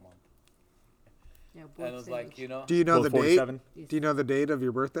a couple of months. Yeah, And it was same like, age. Do you know Both the 47? date? Do you know the date of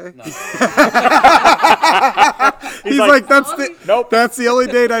your birthday? No, He's like, that's Only- the Nope. that's the only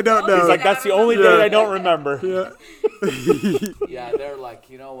date I don't know. He's like, that's the only Yeah. date I don't remember. yeah, they're like,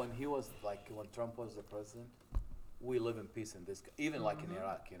 when he was like, when Trump was the president, we live in peace in this, even like in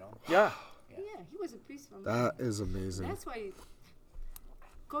Iraq, Yeah. Yeah, he was a peaceful man. That is amazing. That's why.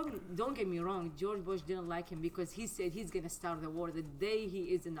 Don't get me wrong. George Bush didn't like him because he said he's gonna start the war the day he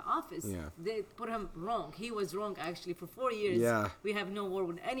is in the office. Yeah. They put him wrong. He was wrong actually for 4 years. Yeah. We have no war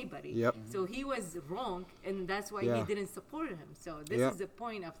with anybody. Yep. So he was wrong, and that's why Yeah. he didn't support him. So this Yep. is the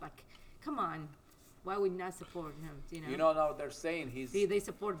point of like, come on, why would not support him? Now they're saying he's. They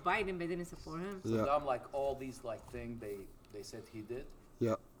support Biden, but they didn't support him. Yeah. I'm like all these like things they said he did,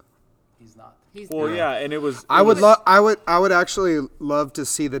 Yep. he's not. He's Well, not. yeah, and it was. I it would was- I would actually love to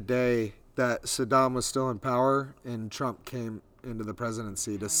see the day that Saddam was still in power and Trump came into the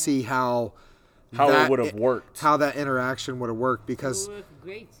presidency to see how How it that- would have worked. how that interaction would have worked because It worked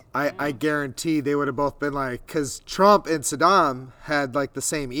great. I guarantee they would have both been like, because Trump and Saddam had like the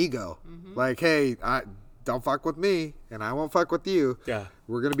same ego, like, hey, don't fuck with me and I won't fuck with you. Yeah.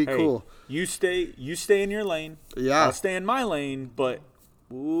 We're gonna be Hey, cool. You stay in your lane. Yeah. I'll stay in my lane, but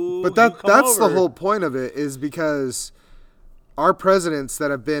ooh, But you come that's the over. whole point of it is because our presidents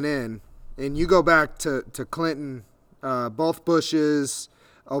that have been in, and you go back to Clinton, both Bushes,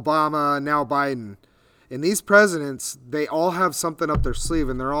 Obama, now Biden, and these presidents, they all have something up their sleeve,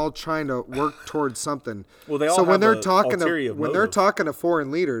 and they're all trying to work towards something. Well, they all so when have they're a talking to ulterior motive.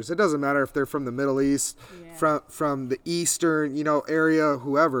 foreign leaders, it doesn't matter if they're from the Middle East, Yeah. from the Eastern, area,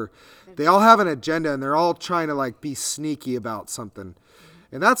 whoever. They all have an agenda, and they're all trying to like be sneaky about something.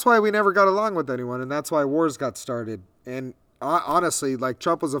 And that's why we never got along with anyone, and that's why wars got started. And honestly, like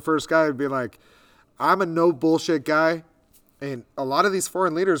Trump was the first guy to be like, I'm a no bullshit guy. And a lot of these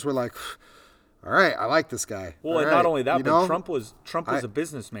foreign leaders were like, all right, I like this guy. Well, All and right, not only that, you but know? Trump was a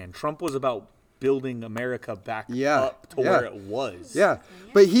businessman. Trump was about building America back Yeah, up to yeah. where it was. Yeah.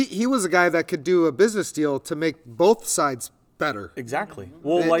 But he was a guy that could do a business deal to make both sides better. Exactly.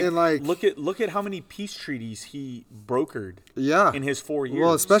 Well, And, like- look at how many peace treaties he brokered Yeah. in his 4 years.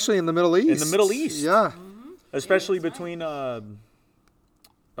 Well, especially in the Middle East. In the Middle East. Yeah. especially that's between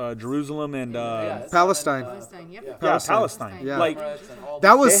Jerusalem and it's Palestine. Palestine, yep. Yeah. Palestine. Yeah. Like Emirates and all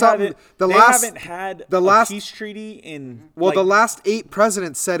That this. was they something. haven't, The they last haven't had the a last- peace treaty in well, the like, last 8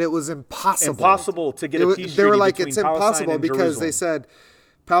 presidents said it was impossible. impossible to get It a wa- peace they were treaty like, between it's Palestine impossible and because they Jerusalem. said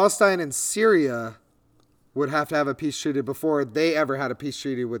Palestine and Syria would have to have a peace treaty before they ever had a peace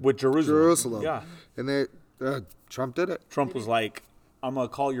treaty with Jerusalem. Yeah. And Trump did it. Trump was like, I'm gonna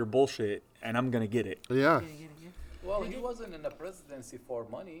call your bullshit and I'm gonna get it. Yeah. Well, he wasn't in the presidency for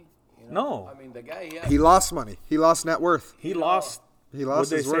money. You know? No. I mean, the guy, He lost money. He lost net worth. He lost. He What lost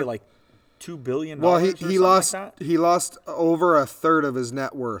did they his say? worth. Like $2 billion. Well, or he something lost Like that? he lost over a third of his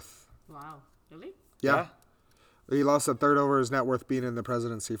net worth. Wow. Really? Yeah. He lost a third over his net worth being in the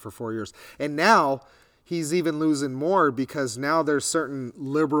presidency for 4 years. And now he's even losing more because now there's certain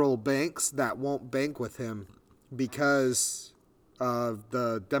liberal banks that won't bank with him because of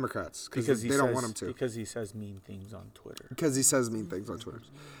the Democrats. Because they don't want him to. Because he says mean things on Twitter. Because he says mean things on Twitter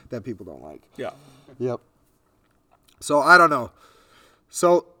that people don't like. Yeah. Yep. So I don't know.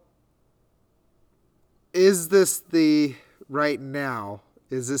 So is this the right now?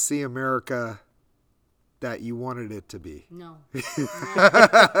 Is this the America that you wanted it to be? No. No.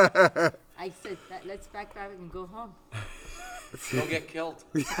 I said that let's pack up and go home. Don't get killed.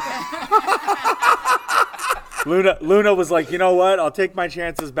 Luna was like, you know what? I'll take my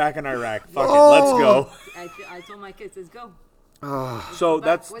chances back in Iraq. Fuck it, let's go. I told my kids, let's go. So Go back.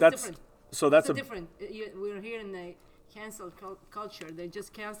 that's What's different? that's What's different? We're here in the cancel culture. They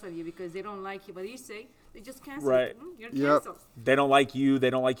just cancel you because they don't like you. But you say they just cancel Right. you. You're Yep. canceled. they don't like you. They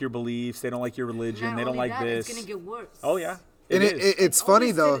don't like your beliefs. They don't like your religion. Not They don't only like that, this. It's gonna get worse. Oh yeah. And it's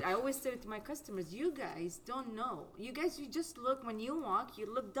funny though. I always say it to my customers, you guys don't know. You guys, you just look when you walk, you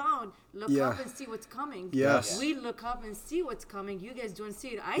look down, look Yeah. up and see what's coming. Yes. We look up and see what's coming. You guys don't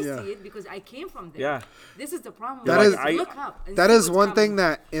see it. I Yeah. see it because I came from there. Yeah. This is the problem. That You is- guys look up and That see is what's one coming. thing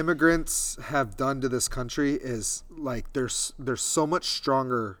that immigrants have done to this country is like they're so much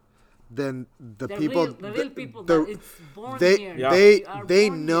stronger than the people. the real people the- that it's born they here. Yeah. they are they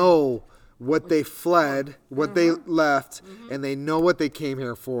born know what they fled, what they left, Mm-hmm. and they know what they came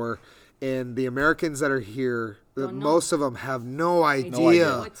here for. And the Americans that are here, Don't know. most of them have no idea,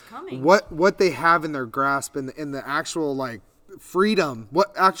 idea. What's coming. what they have in their grasp and the actual like freedom,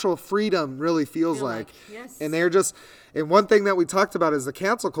 what actual freedom really feels Feel like. yes. And they're just, and one thing that we talked about is the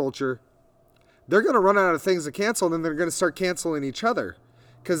cancel culture. They're going to run out of things to cancel, and then they're going to start canceling each other.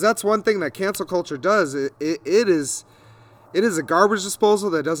 Because that's one thing that cancel culture does. It is a garbage disposal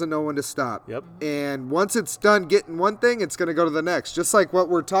that doesn't know when to stop. Yep. And once it's done getting one thing, it's going to go to the next. Just like what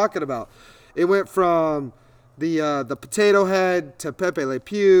we're talking about. It went from the potato head to Pepe Le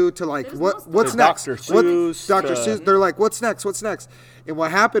Pew to like There's what's no stop. next? Dr. What- Seuss, Dr. Seuss. They're like, what's next? What's next? And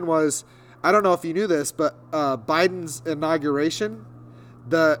what happened was, I don't know if you knew this, but Biden's inauguration,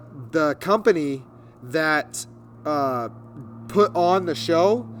 the company that put on the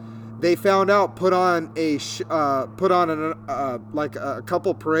show, they found out put on a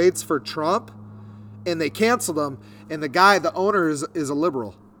couple parades for Trump, and they canceled them. And the owner is a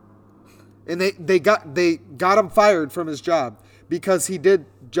liberal, and they got him fired from his job because he did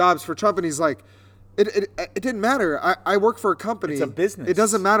jobs for Trump. And he's like, it didn't matter. I work for a company. It's a business. It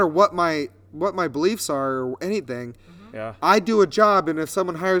doesn't matter what my beliefs are or anything. Yeah. I do a job, and if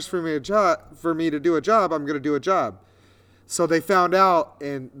someone hires for me to do a job, I'm going to do a job. So they found out,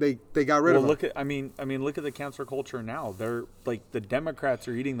 and they got rid of him. Look at look at the cancel culture now. They're like the Democrats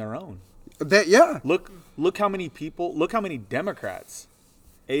are eating their own. Yeah. Look how many people. Look how many Democrats,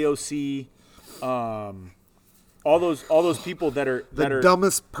 AOC, all those people that are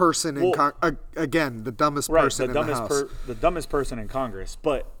Dumbest person in Well, the dumbest right, person in the House. the dumbest person in Congress,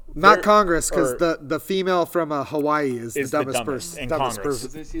 but Not they're- Congress, because or- the female from Hawaii is the Is the dumbest dumbest person. in Dumbest Congress.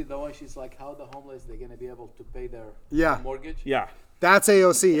 person. Isn't she the one? She's like, how the homeless they're gonna be able to pay their Yeah. mortgage? yeah, That's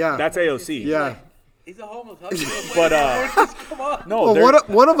AOC. Yeah. that's AOC. yeah. He's a homeless. How you gonna pay But, their mortgage? Come on. No, Well,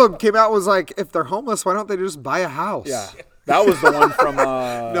 they're- one of them came out was like, if they're homeless, why don't they just buy a house? yeah, that was the one from.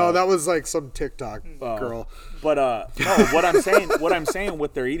 No, that was like some TikTok girl. But no, what I'm saying,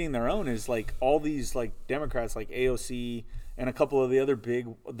 what they're eating their own is like all these like Democrats, like AOC and a couple of the other big.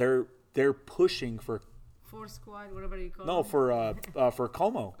 They're pushing for Force squad, whatever you call no it. for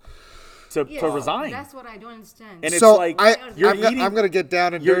Como to resign. That's what I don't understand. And it's So like I'm you're eating. going to get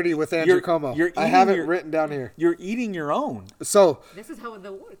down and you're- dirty with Andrew you're- Cuomo. you're I eating have it your- written down here. You're eating your own. So, This is how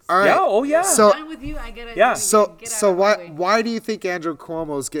that works. all right. Yeah. Oh yeah. So- Done with you, I gotta. Yeah. So get out of why my way. why do you think Andrew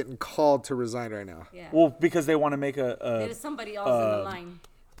Cuomo is getting called to resign right now? Yeah. well, because they want to make a There's somebody else in the line.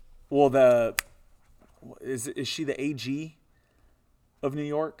 well is she the AG of New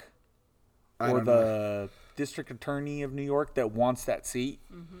York I or don't the district attorney of New York that wants that seat?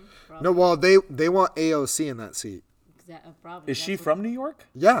 No, well they want AOC in that seat. Probably. Is she That's from New York?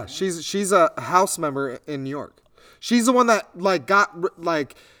 Yeah, she's a House member in New York. She's the one that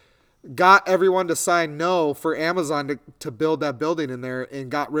got everyone to sign no for Amazon to build that building in there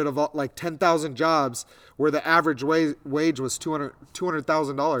and got rid of all, like 10,000 jobs where the average wage was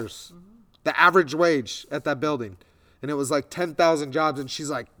 $200,000. The average wage at that building, and it was like 10,000 jobs, and she's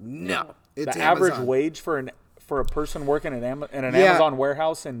like, no, it's The average Amazon. wage for for a person working in an Yeah. Amazon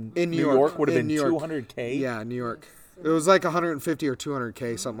warehouse in New York would have In been New York. $200K Yeah, New York. It was like 150 or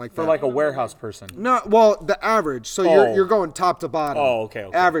 200K, something like for that. like a warehouse person. No, well, the average. So Oh. you're going top to bottom. Oh, okay.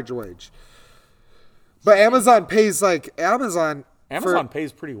 Average wage. But Amazon pays like Amazon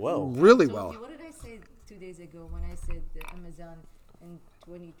pays pretty well. really So, well. what did I say 2 days ago when I said that Amazon in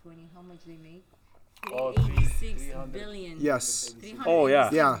 2020, how much they made? Oh, 386 300. billion. Yes. Oh,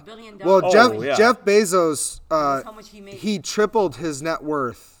 yeah. Yeah. Billion Well, dollars. Oh, yeah. Jeff Bezos, That's how much he made. he tripled his net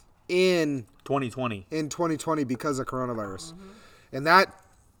worth in 2020. 2020 because of coronavirus, and that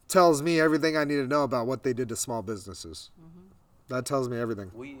tells me everything I need to know about what they did to small businesses. That tells me everything.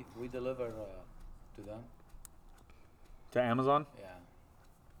 We deliver to them. To Amazon? Yeah.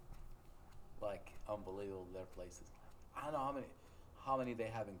 Like unbelievable their places. I don't know how many they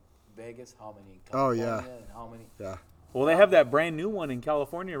have in Vegas, how many in Oh, California, yeah. and how many. Yeah. Well, they have that brand new one in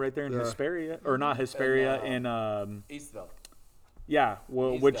California right there in Yeah. Hesperia. Or not Hesperia, in, Eastville. yeah,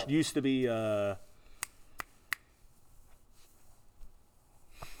 well, which Eastville. used to be,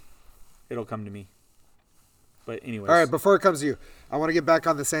 it'll come to me. But anyways. All right, before it comes to you, I want to get back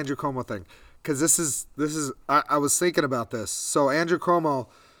on this Andrew Cuomo thing because this is I was thinking about this. So Andrew Cuomo,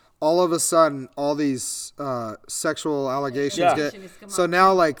 all of a sudden, all these sexual allegations Yeah. get. Has come So out.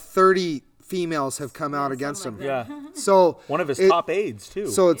 now like 30 females have come out Yeah, against him. something like Yeah. So One of his it- top aides, too.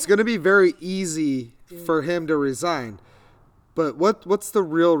 So it's going to be very easy for him to resign. But what's the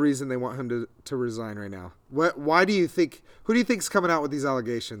real reason they want him to resign right now? Why do you think? Who do you think's coming out with these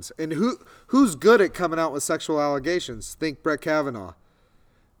allegations? And who's good at coming out with sexual allegations? Think Brett Kavanaugh.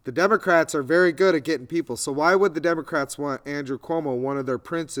 The Democrats are very good at getting people. So why would the Democrats want Andrew Cuomo, one of their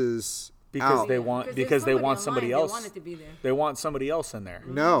princes, because out? they want there's because they want somebody somebody online, else. They want it to be there. They want somebody else in there.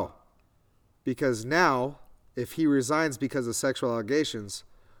 No, because now if he resigns because of sexual allegations,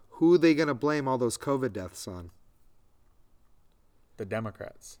 who are they going to blame all those COVID deaths on? The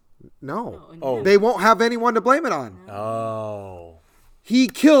Democrats. No. Oh. They won't have anyone to blame it on. Oh. He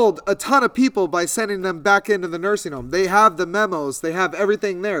killed a ton of people by sending them back into the nursing home. They have the memos. They have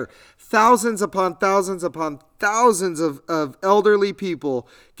everything there. Thousands upon thousands upon thousands of elderly people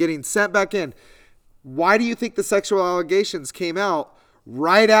getting sent back in. Why do you think the sexual allegations came out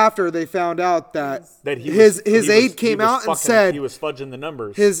right after they found out that his aide came out and said he was fudging the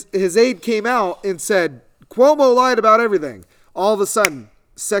numbers. his aide came out and said Cuomo lied about everything. All of a sudden,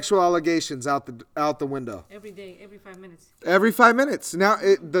 sexual allegations out the window. Every day, every 5 minutes. Every 5 minutes. Now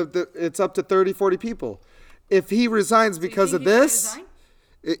it's up to 30, 40 people. If he resigns because of this,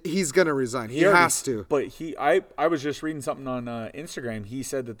 he's going to resign. He has to. But I was just reading something on Instagram. He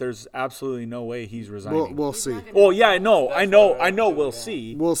said that there's absolutely no way he's resigning. We'll see. Well, yeah, I know. We'll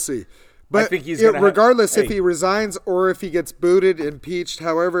see. We'll see. But think he's gonna regardless have- if he resigns or if he gets booted, impeached,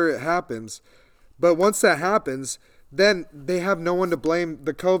 however it happens. But once that happens, then they have no one to blame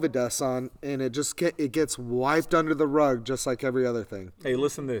the COVID deaths on, and it gets wiped under the rug just like every other thing. Hey,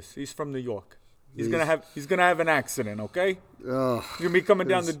 listen to this. He's from New York. He's gonna have an accident. Okay. Ugh. He's gonna be coming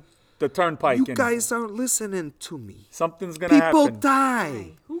down the turnpike. You and guys aren't listening to me. something's gonna People happen.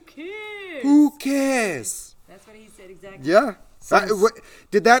 die. Who cares? Who cares? That's what he said exactly. Yeah.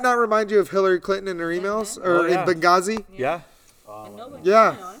 Did that not remind you of Hillary Clinton in her emails or yeah. in Benghazi? Yeah. And nobody,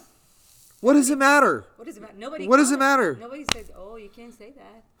 Yeah. you know, What does it matter? what does it matter? Nobody. What does it commented. matter? Nobody said, "Oh, you can't say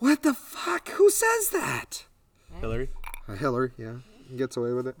that." What the fuck? Who says that? Hillary. Hillary, yeah. Gets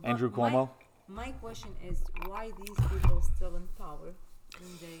away with it. Andrew But Cuomo. My question is, why these people still in power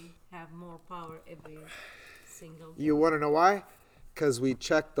when they have more power every single day? You want to know why? Because we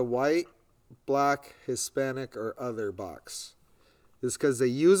checked the white, black, Hispanic, or other box. It's because they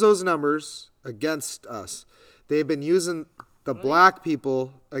use those numbers against us. They've been using the black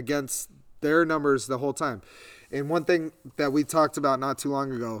people against their numbers the whole time. And one thing that we talked about not too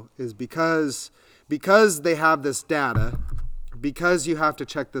long ago is because they have this data, because you have to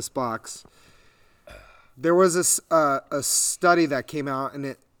check this box, there was a study that came out and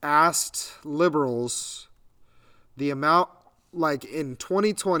it asked liberals the amount, like in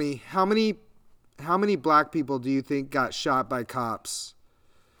 2020, how many black people do you think got shot by cops?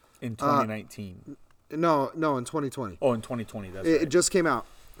 In 2019. No, in 2020. Oh, in 2020. That's It right. just came out.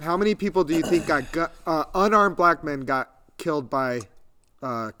 How many people do you think unarmed black men got killed by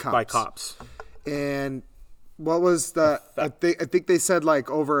cops? By cops. And what was the? I think they said like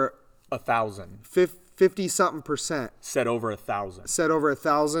over 1,000. 50 something percent. Said over 1,000. Said over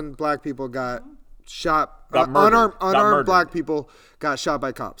 1,000 black people got shot. Got murdered. Got Unarmed murdered. black people got shot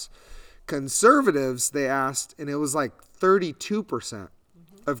by cops. Conservatives, they asked, and it was like 32%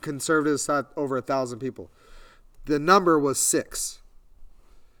 of conservatives thought over 1,000 people. The number was 6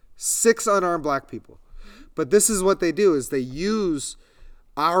 unarmed black people. But this is what they do: is they use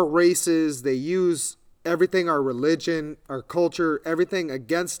our races, they use everything, our religion, our culture, everything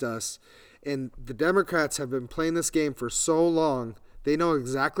against us. And the Democrats have been playing this game for so long. They know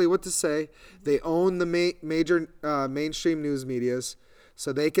exactly what to say. They own the major mainstream news medias,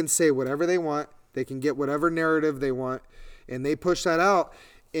 so they can say whatever they want. They can get whatever narrative they want, and they push that out.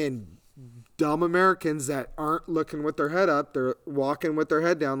 And dumb Americans that aren't looking with their head up, they're walking with their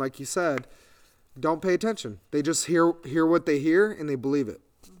head down, like you said, don't pay attention. They just hear what they hear, and they believe it.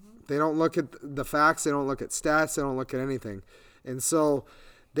 They don't look at the facts. They don't look at stats. They don't look at anything. And so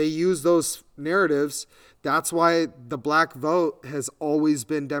they use those narratives. That's why the black vote has always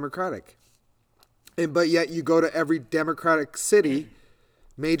been Democratic. But yet you go to every Democratic city,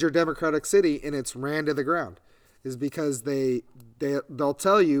 major Democratic city, and it's ran to the ground. Is because they'll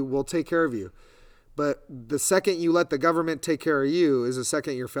tell you, we'll take care of you. But the second you let the government take care of you is the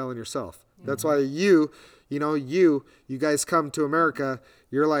second you're failing yourself. That's why you guys come to America,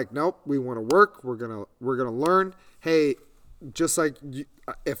 you're like, nope, we want to work. We're going to learn. Hey, just like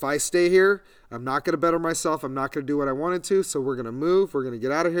if I stay here, I'm not going to better myself. I'm not going to do what I wanted to. So we're going to move. We're going to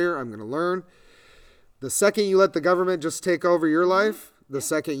get out of here. I'm going to learn. The second you let the government just take over your life, the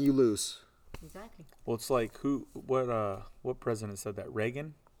second you lose. Exactly. Well, it's like what president said that?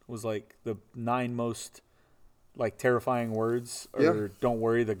 Reagan was like the 9 most like terrifying words, or don't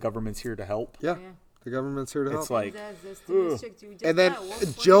worry, the government's here to help. Yeah. The government's here to help. It's like, and then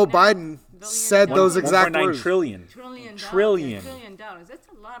Joe Biden said those exact words. Trillion. $1 That's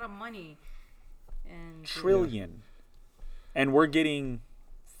a lot of money. And trillion. And we're getting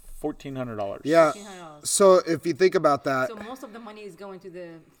 $1,400. Yeah. $1,400. So if you think about that. So most of the money is going to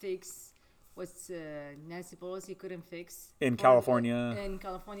the fix what's Nancy Pelosi couldn't fix. In California. In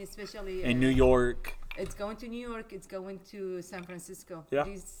California, especially. In New York. It's going to New York. It's going to San Francisco. Yeah.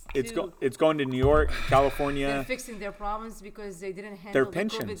 It's going to New York, California. They're fixing their problems because they didn't handle their the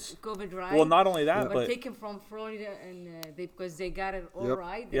pensions. COVID right. Well, not only that, but taken from Florida and because they got it all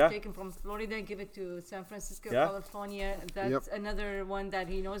right. They're taken from Florida, give it to San Francisco, California. That's another one that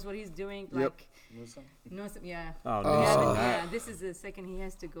he knows what he's doing. Like Newsom, yeah. Oh, Newsom. Yeah, this is the second he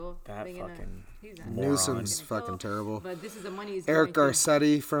has to go. That fucking Newsom's fucking terrible. But this is the money. Eric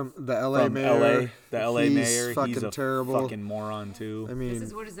Garcetti from the LA mayor. The LA mayor, fucking he's a terrible. Fucking moron too. I mean, this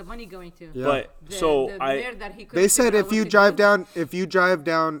is where is the money going to? Yeah. But they said if you drive down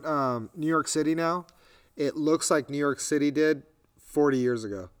New York City now, it looks like New York City did 40 years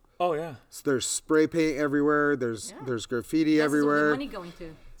ago. Oh yeah. So there's spray paint everywhere. There's graffiti everywhere. That's where the money going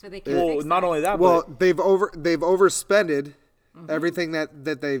to. So they can fix not that. only that. Well, they've overspended everything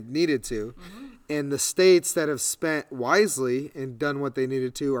that they've needed to. And the states that have spent wisely and done what they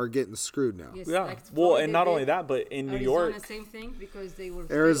needed to are getting screwed now. Yes, Yeah. like Well, Florida and not did. only that, but in New Arizona, York. same thing because they were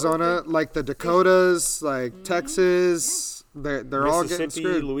Arizona, like the Dakotas, like Texas, they're all getting Mississippi,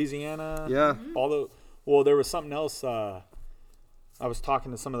 screwed. Louisiana. Yeah. Well, there was something else. I was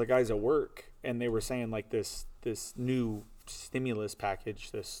talking to some of the guys at work, and they were saying like this new stimulus package,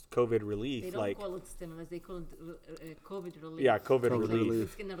 this COVID relief. They don't like, call it stimulus; they call it COVID relief. yeah, COVID relief.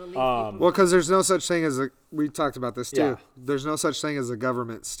 It's gonna relieve Well, because there's no such thing as we talked about this too. Yeah. There's no such thing as a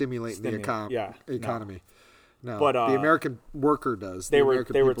government stimulating the economy. No, But, the American worker does. They The were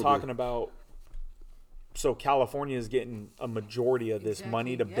American people talking do. about. So California is getting a majority of this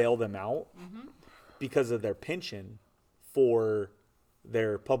money to bail them out because of their pension for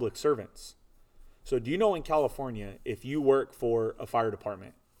their public servants. So do you know in California, if you work for a fire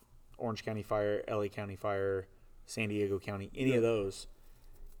department, Orange County Fire, LA County Fire, San Diego County, any of those,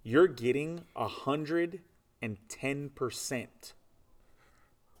 you're getting 110%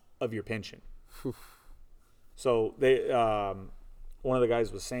 of your pension. So they, one of the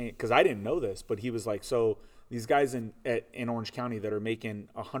guys was saying, because I didn't know this, but he was like, so these guys in Orange County that are making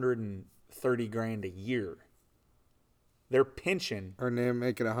 $130,000 a year, their pension Or they're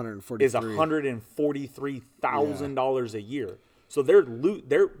making 143. is $143,000 a year. So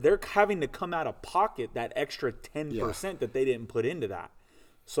they're having to come out of pocket that extra 10% that they didn't put into that.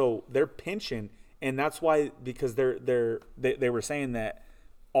 So their pension, and that's why, because they were saying that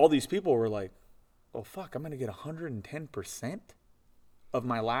all these people were like, oh fuck, I'm gonna get 110% of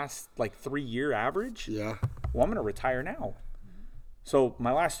my last like 3-year average. Yeah. Well, I'm gonna retire now. So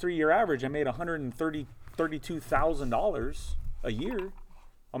my last 3-year average, I made $132,000 a year.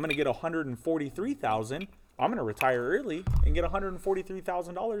 I'm gonna get $143,000. I'm gonna retire early and get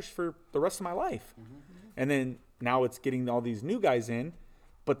 $143,000 for the rest of my life. And then now it's getting all these new guys in,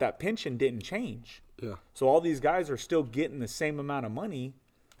 but that pension didn't change. Yeah. So all these guys are still getting the same amount of money.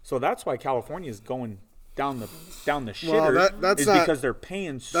 So that's why California is going down the shitter that's is not, because they're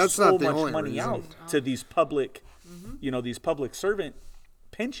paying that's so not the much only money reason. out to these public, these public servant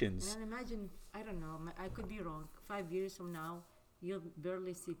pensions. And imagine, I don't know, I could be wrong. 5 years from now, you'll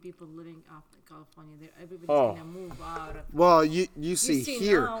barely see people living up in California. Everybody's gonna move out. Well, you see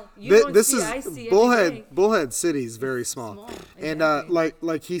here, now, you don't this see, is I see every day. Bullhead City is very small, Small, and exactly.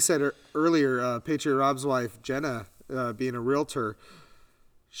 like he said earlier, Patriot Rob's wife Jenna, being a realtor,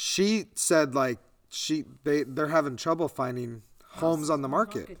 she said like they're having trouble finding homes on the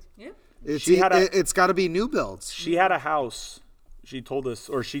market. Yep. It's got to be new builds. She had a house. She told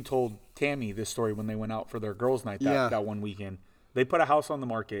Tammy this story when they went out for their girls' night that one weekend. They put a house on the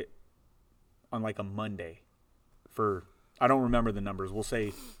market on like a Monday for, I don't remember the numbers. We'll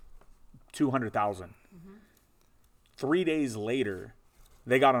say 200,000. 3 days later,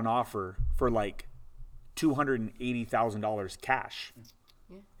 they got an offer for like $280,000 cash.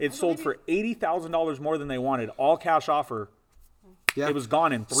 Yeah. It sold for $80,000 more than they wanted. All cash offer. Yeah. It was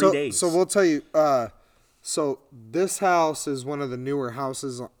gone in 3 days. So we'll tell you. So this house is one of the newer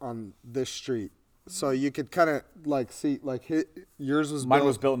houses on this street. So you could kind of like see like yours was Mine built,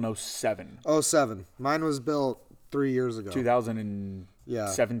 was built in 07. 07. Mine was built 3 years ago.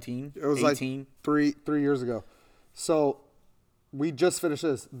 2017. It was 18. like three years ago. So we just finished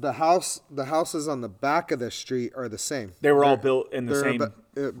this. The houses on the back of this street are the same. They were all built in the they're same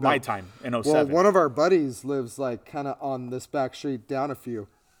my time in 07. Well, one of our buddies lives like kind of on this back street down a few.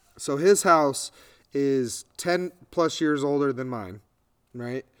 So his house is 10 plus years older than mine,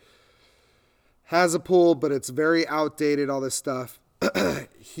 right? Has a pool, but it's very outdated, all this stuff.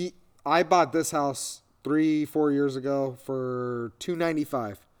 I bought this house 3-4 years ago for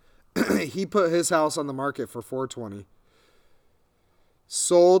 $295. He put his house on the market for $420.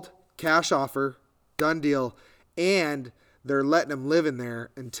 Sold, cash offer, done deal, and they're letting him live in there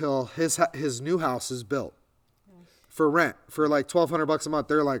until his new house is built for rent for like $1,200 a month.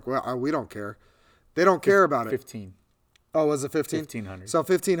 They're like, well, we don't care. They don't care about it. 15. Oh, was it 15? 1,500. So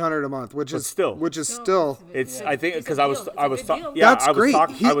 $1,500 a month, which is still. It's I think because I was talking. That's I was great.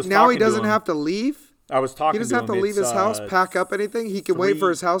 talking. I was Now he talking to doesn't him. have to leave. I was talking. He doesn't have to leave his house, pack up anything. He can wait for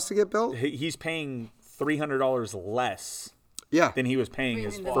his house to get built. He's paying $300 less Yeah, than he was paying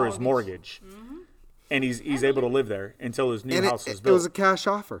Paying for the his mortgage, and he's able to live there until his new and house is it built. was a cash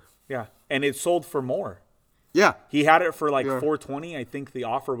offer. Yeah, and it sold for more. Yeah. He had it for like $420. I think the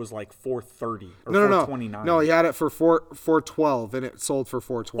offer was like $430 or No. $429. No, he had it for $412 and it sold for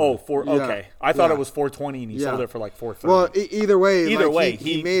 $420. Oh, Yeah. okay. I thought Yeah. it was $420 and he sold it for like $430. Well, either way,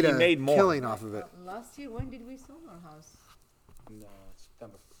 he made more. killing off of it. Last year, when did we sell our house? No,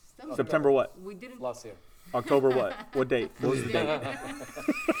 September. September what? We didn't. Last year. October what? What date? What was the date?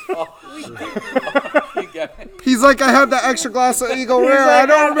 You get it. He's like, I have that extra glass of Eagle Rare. I I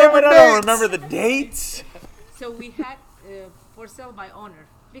don't remember don't dates." remember the dates. So we had for sale by owner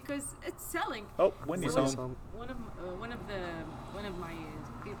because it's selling. Oh, Wendy's So home. One of my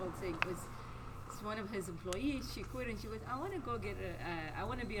people say was it's one of his employees. She quit and she goes, I want to go get I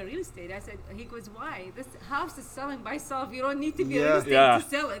want to be a real estate. I said, he goes, why? This house is selling by itself. You don't need to be a real estate Yeah. to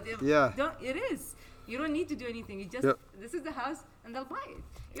sell it. Yeah. It is. You don't need to do anything. You just this is the house and they'll buy it.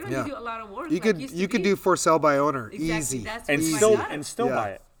 You don't need to do a lot of work. You could do for sale by owner. Exactly, Easy. that's And what still my daughter- and still Yeah. buy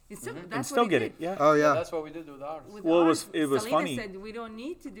it. that's And still what get he it. did. Yeah. Oh Yeah, yeah. that's what we did with ours. With Well, ours, it was Selena funny. said we don't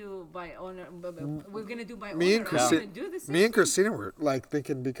need to do by owner. We're gonna do by Me owner. and I'm gonna Christina, do the same me and thing. Christina were like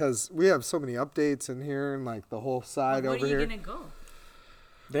thinking because we have so many updates in here and like the whole side Where over are you here. gonna go?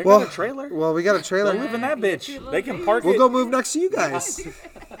 They got a trailer. Well, we got a trailer. They're living that you got bitch. your little They can baby. park We'll it. go move next to you guys.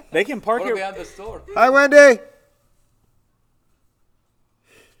 They can park What it. behind the store? Hi, Wendy.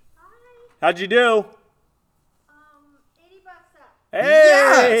 How'd you do? $80 up.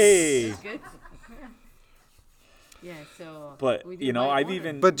 Hey. Yes! Good. Yeah. So. But we did you know, by I've owner.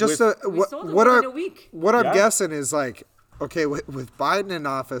 even. But just with- We sold it within a week. what I'm Yeah. guessing is like, okay, with Biden in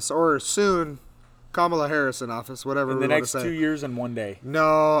office or soon Kamala Harris in office, whatever in we the want next to say. 2 years and 1 day.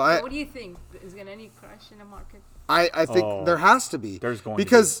 No, What do you think? Is there any crash in the market? I think Oh, there has to be. there's going to be.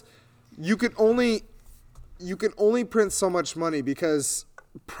 because you can only print so much money because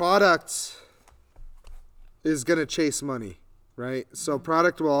product is going to chase money, right? So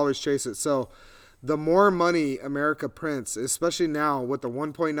product will always chase it. So the more money America prints, especially now with the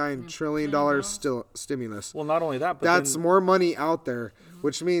 $1.9 trillion stimulus, Well, not only that, but that's then, more money out there,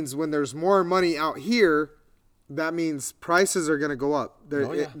 which means when there's more money out here, that means prices are going to go up.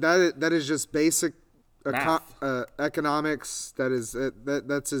 Oh, yeah. That is just basic Math. economics.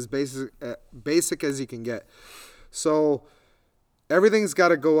 That's as basic as you can get. So everything's got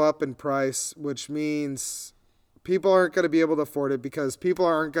to go up in price, which means people aren't going to be able to afford it because people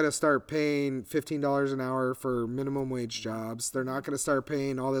aren't going to start paying $15 an hour for minimum wage jobs. They're not going to start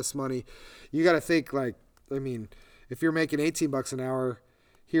paying all this money. You got to think like, I mean, if you're making $18 an hour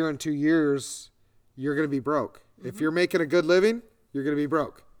here in 2 years, you're going to be broke. If you're making a good living, you're going to be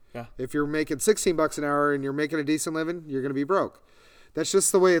broke. Yeah. If you're making $16 an hour and you're making a decent living, you're going to be broke. That's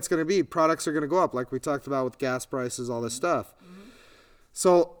just the way it's going to be. Products are going to go up like we talked about with gas prices, all this stuff.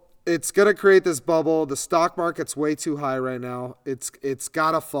 So it's going to create this bubble. The stock market's way too high right now. It's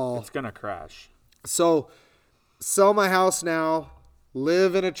got to fall. It's going to crash. So sell my house now,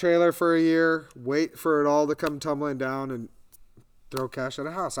 live in a trailer for a year, wait for it all to come tumbling down and throw cash at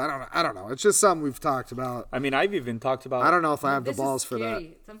a house. I don't know. It's just something we've talked about. I mean, I've even talked about. I don't know if I have the This balls is for that.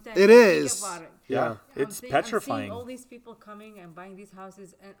 scary. Sometimes It you is. think about it. Yeah, it's I'm seeing petrifying. all these people coming and buying these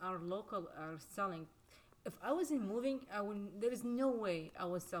houses, and our local are selling. If I wasn't moving, I would. There is no way I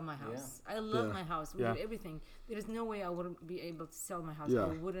would sell my house. I love Yeah. my house. We Yeah. did everything. There is no way I wouldn't be able to sell my house. Yeah.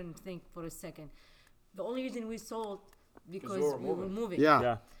 I wouldn't think for a second. The only reason we sold because we were we were moving. moving.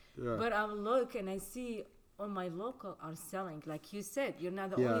 Yeah. Yeah. But I look and I see all my local are selling. Like you said, you're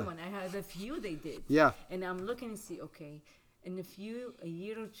not the Yeah. only one. I have a few they did. Yeah. And I'm looking and see, okay, in a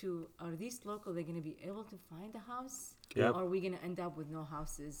year or two, are these local, they're going to be able to find a house? Yep. Or are we going to end up with no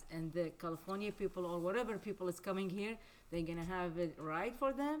houses? And the California people or whatever people is coming here, they're going to have it right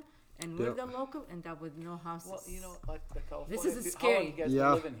for them. And we're Yep. the local, end up with no houses. Well, you know, like the California. This is How long scary. you guys Yeah.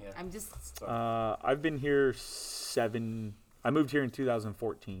 been living here? I'm just, Sorry. I've been here I moved here in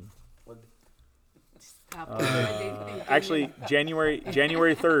 2014. What- stop. Actually, January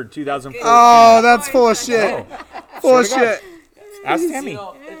 3rd, 2014. Oh, that's full of shit. Full of Swear to God. shit. Ask You Tammy.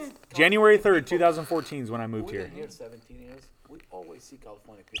 know, it's January 3rd, 2014 is when I moved We've here. been here 17 years. We always see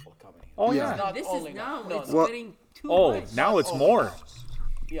California people coming here. Oh, Yeah. yeah. Not This only is now, No, it's no. Well- getting too Oh, much. now it's only more. now.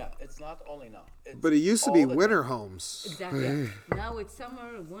 Yeah, it's not only now. It's But it used to all be the winter time. homes. Exactly. Now it's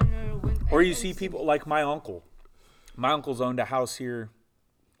summer, winter. Or you see people like my uncle. My uncle's owned a house here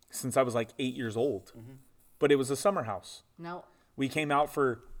since I was like 8 years old. But it was a summer house. Now, We came out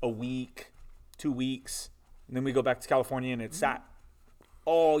for a week, 2 weeks, and then we go back to California and it sat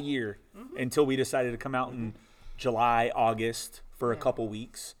all year until we decided to come out in July, August for a Yeah. couple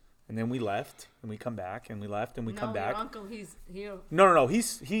weeks. And then we left and we come back and we left and we come now back. your uncle, he's here. No.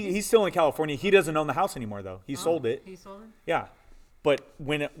 He's still in California. He doesn't own the house anymore though. He sold it. He sold it? Yeah. But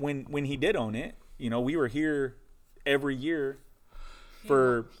when he did own it, we were here every year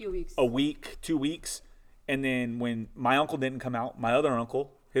for A few weeks. a week, 2 weeks. And then when my uncle didn't come out, my other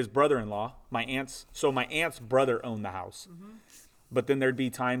uncle, his brother-in-law, my aunt's brother owned the house. But then there'd be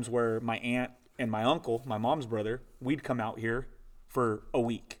times where my aunt and my uncle, my mom's brother, we'd come out here for a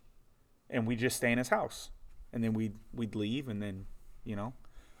week and we'd just stay in his house. And then we'd leave and then,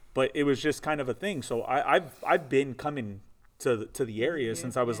 but it was just kind of a thing. So I've been coming to the area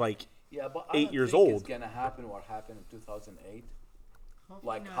since I was like Yeah, but 8 I don't years think old. It's gonna happen. What happened in 2008? Hopefully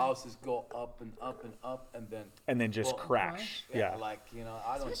Like not. houses go up and up and up, and then just well, crash. Yeah. Like I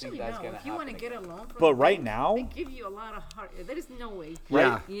don't Especially think that's now, gonna if you want happen. to get again. a loan from But the right bank, now- they give you a lot of hard. There is no way.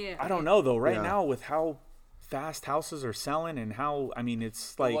 Yeah. Yeah. I don't know though. Right Yeah. now, with how fast houses are selling and how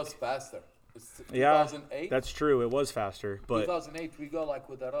it's It like was faster. It's yeah, 2008. that's true. It was faster, but 2008. We go like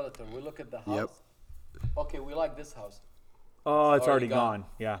with a relative. We look at the house. Okay, we like this house. oh, it's already already gone. gone.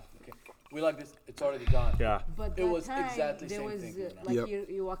 Yeah, Okay, we like this. It's already gone. yeah. But It that was time, exactly there same was thing, like Yep.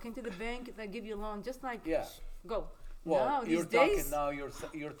 you walk into the bank, they give you a loan, just like Yeah. go. Well, now you're these days, talking now.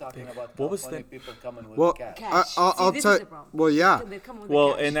 You're talking about What was California the- people coming with Well, cash. cash. I'll See, this tell is you. the problem. Well, yeah. They come with Well,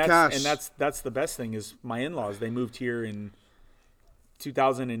 the cash. and Cash. that's the best thing is my in-laws. They moved here in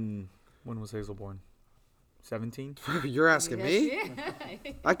 2000 and when was Hazel born? 17, You're asking me? Yeah.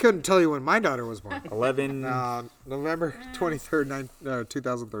 I couldn't tell you when my daughter was born. 11, November 23rd,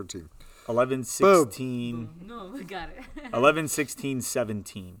 2013. 11, 16, No, we got it. 11, 16,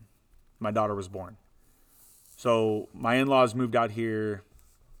 17. My daughter was born. So my in-laws moved out here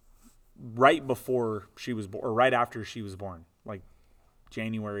right before she was born, or right after she was born, like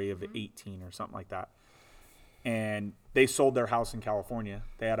January of 18 or something like that. And they sold their house in California.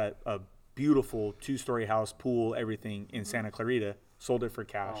 They had a beautiful 2-story house, pool, everything in Santa Clarita. Sold it for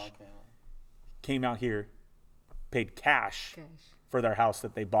cash. Oh, okay. Came out here, paid cash Cash. for their house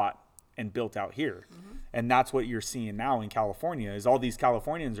that they bought and built out here. And that's what you're seeing now in California is all these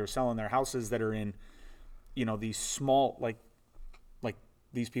Californians are selling their houses that are in, these small, like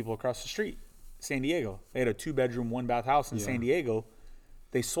these people across the street, San Diego. They had a 2-bedroom, 1-bath house in San Diego.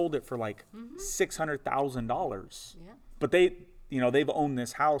 They sold it for like $600,000. Yeah. But they've owned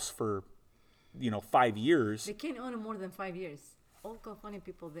this house for, 5 years. They can't own it more than 5 years. all California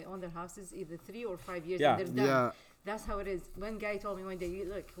people, they own their houses either 3 or 5 years, Yeah. and they're done. Yeah. That's how it is. One guy told me one day,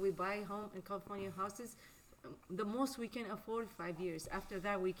 look, we buy home in California houses, the most we can afford 5 years. After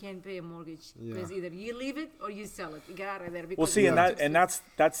that, we can't pay a mortgage Yeah. because either you leave it or you sell it. You get out of there. Well, because see, it's too expensive.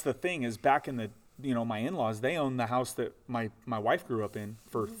 that's the thing is back in the my in-laws, they owned the house that my wife grew up in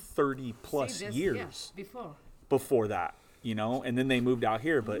for 30 plus See, this- years yeah, before that, and then they moved out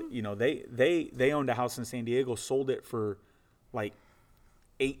here. But they owned a house in San Diego, sold it for like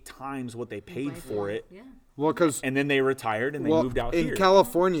 8 times what they paid for it, Yeah. Well, because and then they retired and they moved out in here.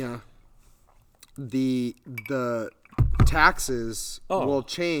 California, the taxes Oh, will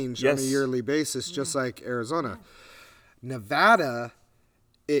change on a yes. yearly basis, just like Arizona. Nevada,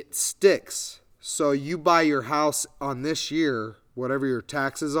 it sticks. So you buy your house on this year, whatever your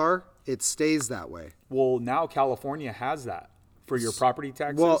taxes are, it stays that way. Well, now California has that for your property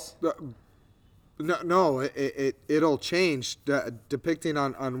taxes. Well, no, it'll change depending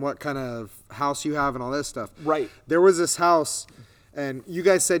on what kind of house you have and all this stuff. Right. There was this house, and you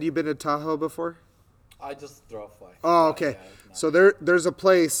guys said you've been to Tahoe before? I just drove by. Oh, okay. So there's a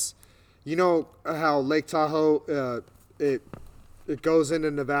place, you know how Lake Tahoe, it goes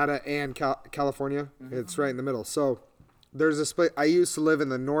into Nevada and California. It's right in the middle. So there's this place. I used to live in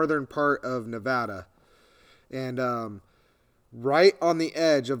the northern part of Nevada, and right on the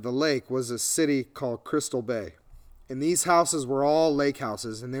edge of the lake was a city called Crystal Bay, and these houses were all lake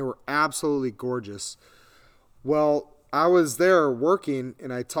houses, and they were absolutely gorgeous. Well, I was there working,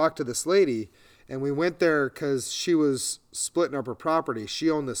 and I talked to this lady, and we went there because she was splitting up her property. She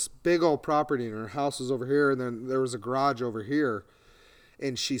owned this big old property, and her house was over here, and then there was a garage over here.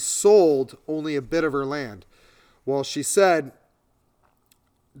 And she sold only a bit of her land. Well, she said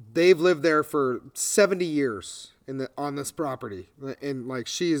they've lived there for 70 years on this property. And like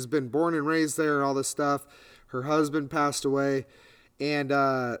she has been born and raised there and all this stuff. Her husband passed away. And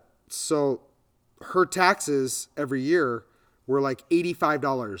so her taxes every year were like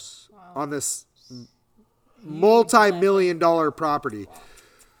 $85 on this multi-million-dollar property.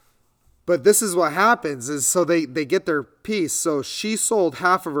 But this is what happens is so they get their piece. So she sold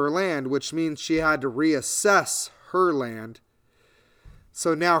half of her land, which means she had to reassess her land.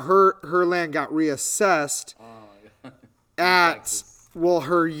 So now her land got reassessed at, well,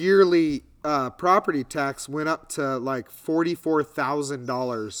 her yearly property tax went up to like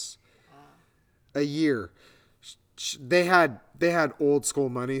 $44,000 a year. They had old school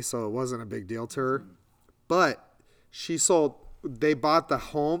money, so it wasn't a big deal to her. But they bought the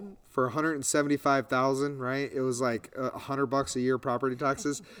home for $175,000, right? It was like $100 a year property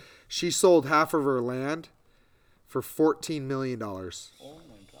taxes. She sold half of her land for $14 million. Oh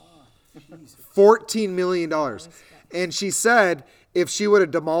my God. $14 million. And she said if she would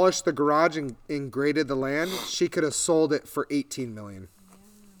have demolished the garage and graded the land, she could have sold it for $18 million.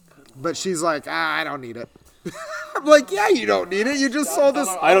 But she's like, I don't need it. I'm like, yeah, you don't need it. You just sold this.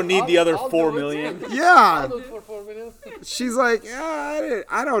 I don't need the other 4 million. Yeah. I'll do it for 4 million. She's like, yeah,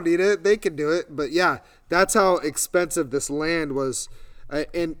 I don't need it. They can do it. But yeah, that's how expensive this land was.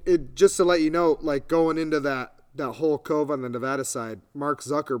 And just to let you know, like going into that whole cove on the Nevada side, Mark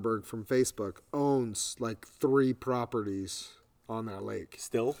Zuckerberg from Facebook owns like 3 properties on that lake.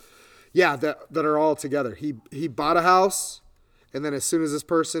 Still? Yeah, that are all together. He bought a house, and then as soon as this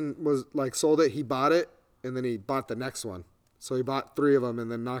person was like sold it, he bought it, and then he bought the next one. So he bought 3 of them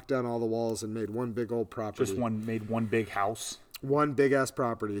and then knocked down all the walls and made one big old property. Made one big house. One big ass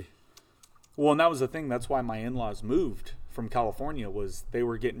property. Well, and that was the thing. That's why my in-laws moved from California was they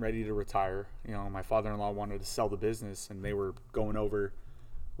were getting ready to retire. My father-in-law wanted to sell the business, and they were going over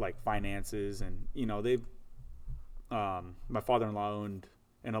like finances and my father-in-law owned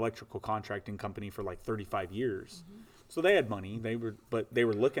an electrical contracting company for like 35 years. Mm-hmm. So they had money. They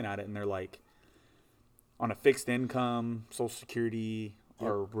were looking at it and they're like, on a fixed income, Social Security,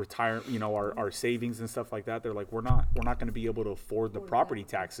 our retire, our savings and stuff like that. They're like, we're not going to be able to afford the property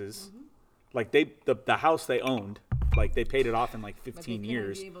taxes. Mm-hmm. Like the house they owned, like they paid it off in like 15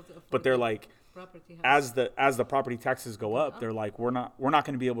 years. But they're like, as the property taxes go up, they're like, we're not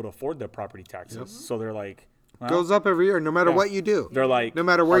going to be able to afford the property taxes. Yep. So they're like, well, goes up every year, no matter what you do. They're like, no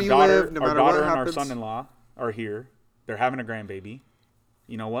matter where you live, no matter what happens. Our daughter and our son-in-law are here. They're having a grandbaby.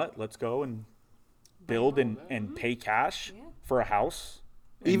 You know what? Let's go and build and pay cash for a house.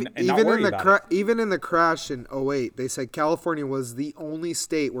 Even in the crash in 2008, they said California was the only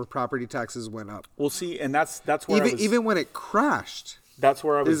state where property taxes went up. Well, see, and that's where even when it crashed. That's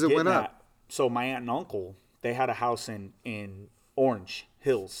where I was getting went at. up. So my aunt and uncle, they had a house in Orange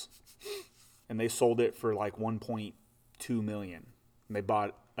Hills, and they sold it for like $1.2 million. And they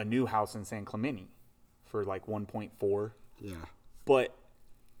bought a new house in San Clemente for like 1.4. Yeah. But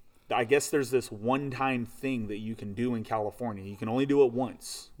I guess there's this one-time thing that you can do in California. You can only do it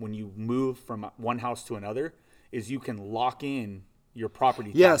once when you move from one house to another, is you can lock in your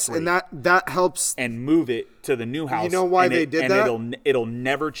property tax Yes, rate and that helps. and move it to the new house. You know why and they did that? It'll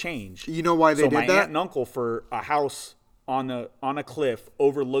never change. You know why they so did my that? aunt and uncle, for a house on a cliff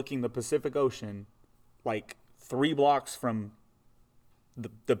overlooking the Pacific Ocean, like 3 blocks from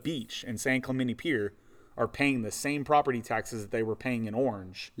the beach in San Clemente Pier, are paying the same property taxes that they were paying in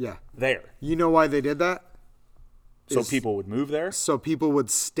Orange. Yeah. There. You know why they did that? So people would move there? So people would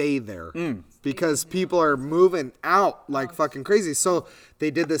stay there because people are moving out like fucking crazy. So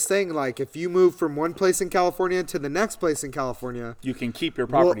they did this thing, like if you move from one place in California to the next place in California, You can keep your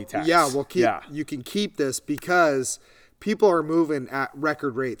property tax. Yeah, you can keep this because people are moving at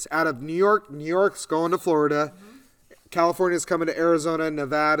record rates out of New York. New York's going to Florida. California's coming to Arizona,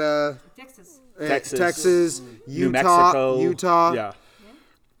 Nevada, Texas, Utah, New Mexico. Utah. Yeah.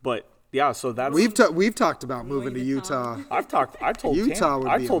 But yeah, so that's We've talked about moving to Utah. I told Utah Tammy, would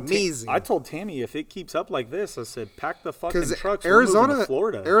I be told amazing. I told Tammy, if it keeps up like this, I said pack the fucking Because trucks. We're moving to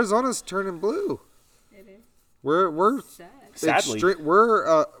Florida. Arizona's turning blue. It is We're sad. Sadly.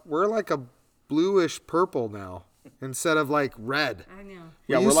 we're like a bluish purple now instead of like red. I know.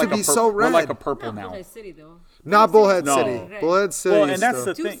 Yeah, We we're used like to be a so We're like red. a purple Not now. Bullhead City though. Not Bullhead No. City. Red. Bullhead City. Well, and is that's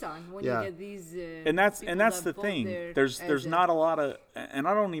still- the thing. Tucson, when Yeah. you get these, And that's people the that vote thing. there There's as not a lot of, and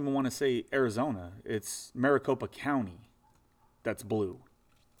I don't even want to say Arizona. It's Maricopa County that's blue.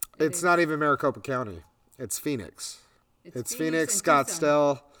 It's not even Maricopa County. It's Phoenix. It's Phoenix, and Tucson.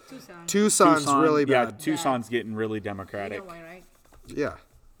 Scottsdale. Tucson. Tucson's really Yeah, bad. Tucson's getting really You democratic. know why, right? Yeah.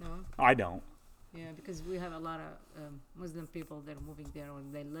 No. I don't. Yeah, because we have a lot of Muslim people that are moving there or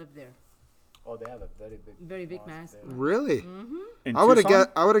they live there. Oh, they have a Very big mosque mass. there. Really? In I would have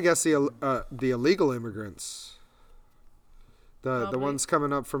Tucson? guessed the illegal immigrants. The Probably. ones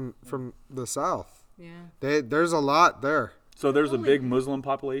coming up from the south. Yeah. There's a lot there. So there's a Only- big Muslim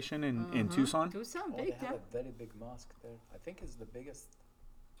population in Tucson? Tucson, Oh, they big have time. a very big mosque there. I think it's the biggest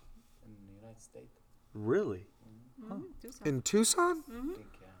in the United States. Really? Tucson. In Tucson? Big,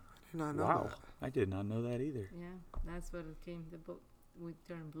 yeah. I did not know Wow. that. I did not know that either. Yeah, that's what it came. The boat we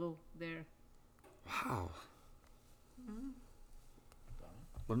turned blue there. Wow.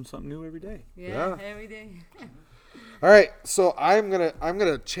 Learn something new every day. Yeah, Yeah. every day. All right, so I'm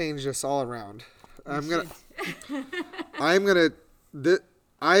gonna change this all around. I'm gonna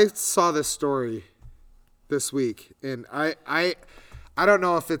I saw this story this week, and I don't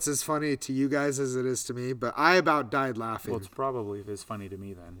know if it's as funny to you guys as it is to me, but I about died laughing. Well, it's probably as funny to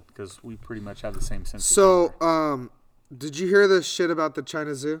me then, because we pretty much have the same sense. of So, humor. did you hear this shit about the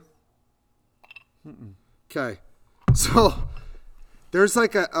China Zoo? Okay, so there's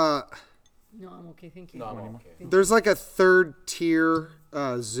like No, I'm okay. Thank you. No, I'm okay. there's like a third tier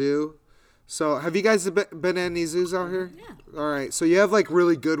zoo. So have you guys been in any zoos out here? Yeah. All right. So you have like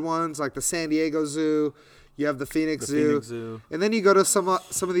really good ones, like the San Diego Zoo. You have the Phoenix The Zoo. Phoenix Zoo. And then you go to some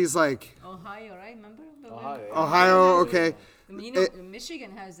of these like Ohio, right? Remember? The one- Ohio, yeah. Ohio. Okay. I mean, you know, It-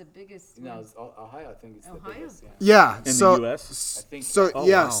 Michigan has the biggest. No, one. it's Ohio. I think it's the Ohio? biggest. Yeah. Yeah. In so, the U.S.? I think So Oh,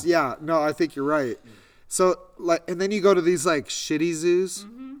 yes, wow. yeah. No, I think you're right. So like, and then you go to these like shitty zoos.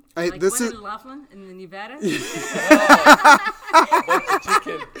 Like This one is in Laughlin in the Nevada. chicken.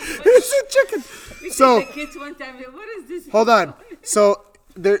 it's a chicken. We So take the kids one time. What is this? hold on. So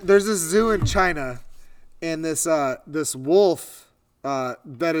there's this zoo in China, and this wolf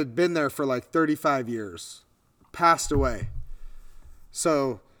that had been there for like 35 years passed away.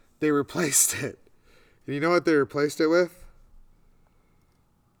 So they replaced it. And you know what they replaced it with?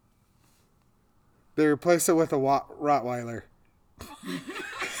 They replaced it with a Rottweiler.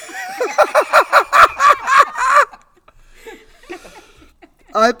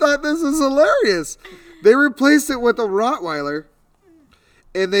 I thought this was hilarious. They replaced it with a Rottweiler,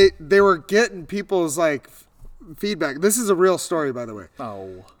 and they were getting people's like feedback. This is a real story, by the way.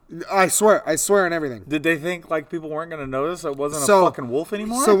 Oh. I swear on everything. Did they think like people weren't going to notice it wasn't So- a fucking wolf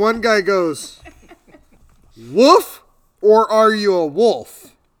anymore? So one guy goes, "Wolf, or are you a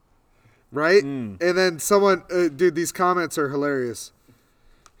wolf?" Right? And then someone, dude, these comments are hilarious.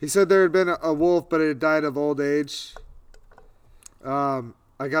 He said there had been a wolf, but it had died of old age.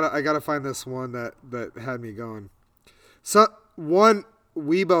 I gotta find this one that had me going. So one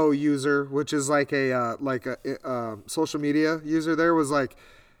Weibo user, which is like a social media user, there was like,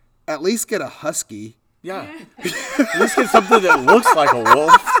 at least get a husky. yeah. At least get something that looks like a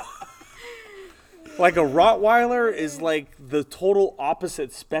wolf. Like a Rottweiler is like the total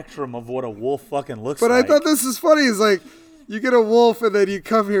opposite spectrum of what a wolf fucking looks But like. I thought this was funny. Is like, you get a wolf and then you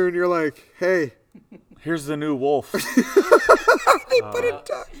come here and you're like, hey, Here's the new wolf. They put it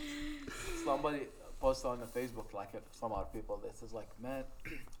down. Somebody posted on the Facebook, like some other people, this is like, man,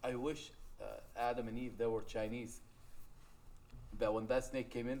 I wish Adam and Eve, they were Chinese. That when that snake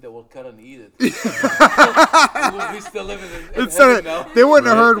came in, they will cut and eat it. We still living in heaven now. They wouldn't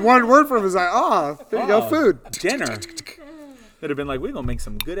have heard one word from him. It's like, there you go, food. Dinner. They'd have been like, we're going to make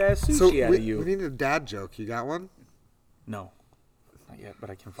some good-ass sushi So out of you. we need a dad joke. You got one? No. Not yet, but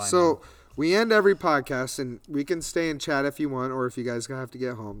I can find So one. we end every podcast, and we can stay and chat if you want, or if you guys have to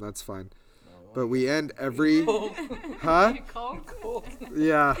get home, that's fine. But we end every... Huh? Cold?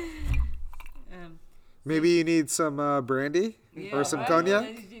 Yeah. Um, Maybe you need some brandy yeah, or some right? cognac?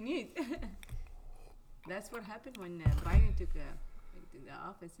 What did you need? That's what happened when Biden took the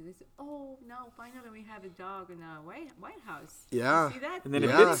office. And they said, "Oh no! Finally, we have a dog in the White House." Yeah. You see that? And then it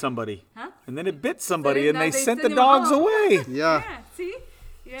Yeah. bit somebody. Huh? And then it bit somebody, then and now they they sent the send him dogs home. away. Yeah. See.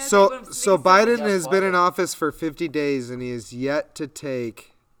 Yeah, So they were so fleecing Biden them. has been in office for 50 days, and he has yet to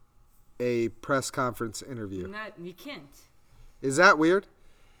take a press conference interview. You can't. Is that weird?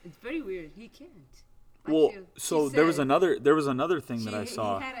 It's very weird. He can't. Well, He so there was said another thing that I He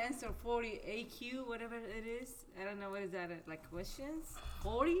saw. had to answer 40 AQ, whatever it is. I don't know what is that, like questions?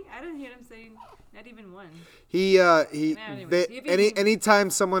 40? I didn't hear him saying not even one. Anyways, Anytime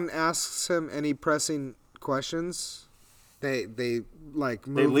someone asks him any pressing questions, they like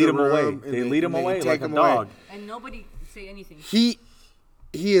move They lead the him away. room and They lead him away take like a him away. dog. And nobody say anything. He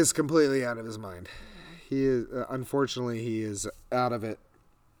is completely out of his mind. He is unfortunately he is out of it.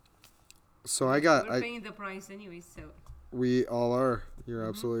 So We're paying the price anyway, so. we all are. You're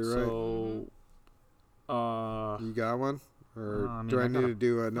absolutely right. So, You got one, or I mean, do I I need got to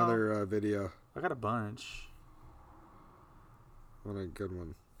do another video? I got a bunch. I want a good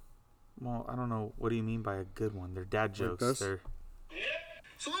one. Well, I don't know. What do you mean by a good one? They're dad jokes. this? They're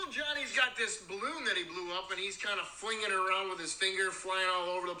So little Johnny's got this balloon that he blew up, and he's kind of flinging it around with his finger, flying all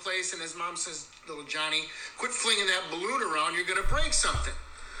over the place. And his mom says, "Little Johnny, quit flinging that balloon around. You're gonna break something."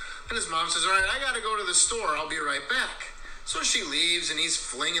 And his mom says, "All right, I gotta go to the store. I'll be right back." So she leaves, and he's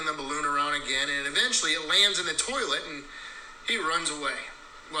flinging the balloon around again, and eventually it lands in the toilet, and he runs away.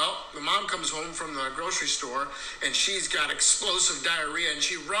 Well, the mom comes home from the grocery store, and she's got explosive diarrhea, and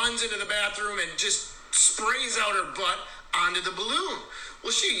she runs into the bathroom and just sprays out her butt onto the balloon.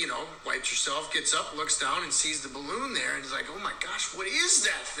 Well, she, wipes herself, gets up, looks down, and sees the balloon there, and is like, "Oh my gosh, what is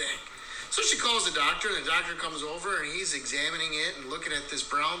that thing?" So she calls the doctor, and the doctor comes over, and he's examining it and looking at this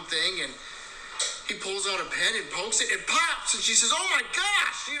brown thing, and he pulls out a pen and pokes it, it pops, and she says, "Oh my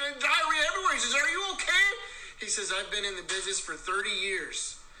gosh, diarrhea everywhere." He says, "Are you okay?" He says, "I've been in the business for 30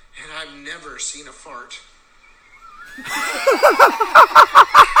 years, and I've never seen a fart."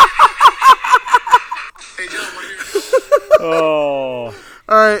 Hey, John, what are you oh.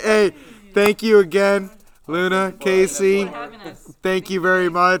 All right, hey, thank you again, Luna, Casey. For having us. Thank you very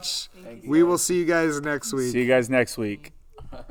much. We will see you guys next week. See you guys next week.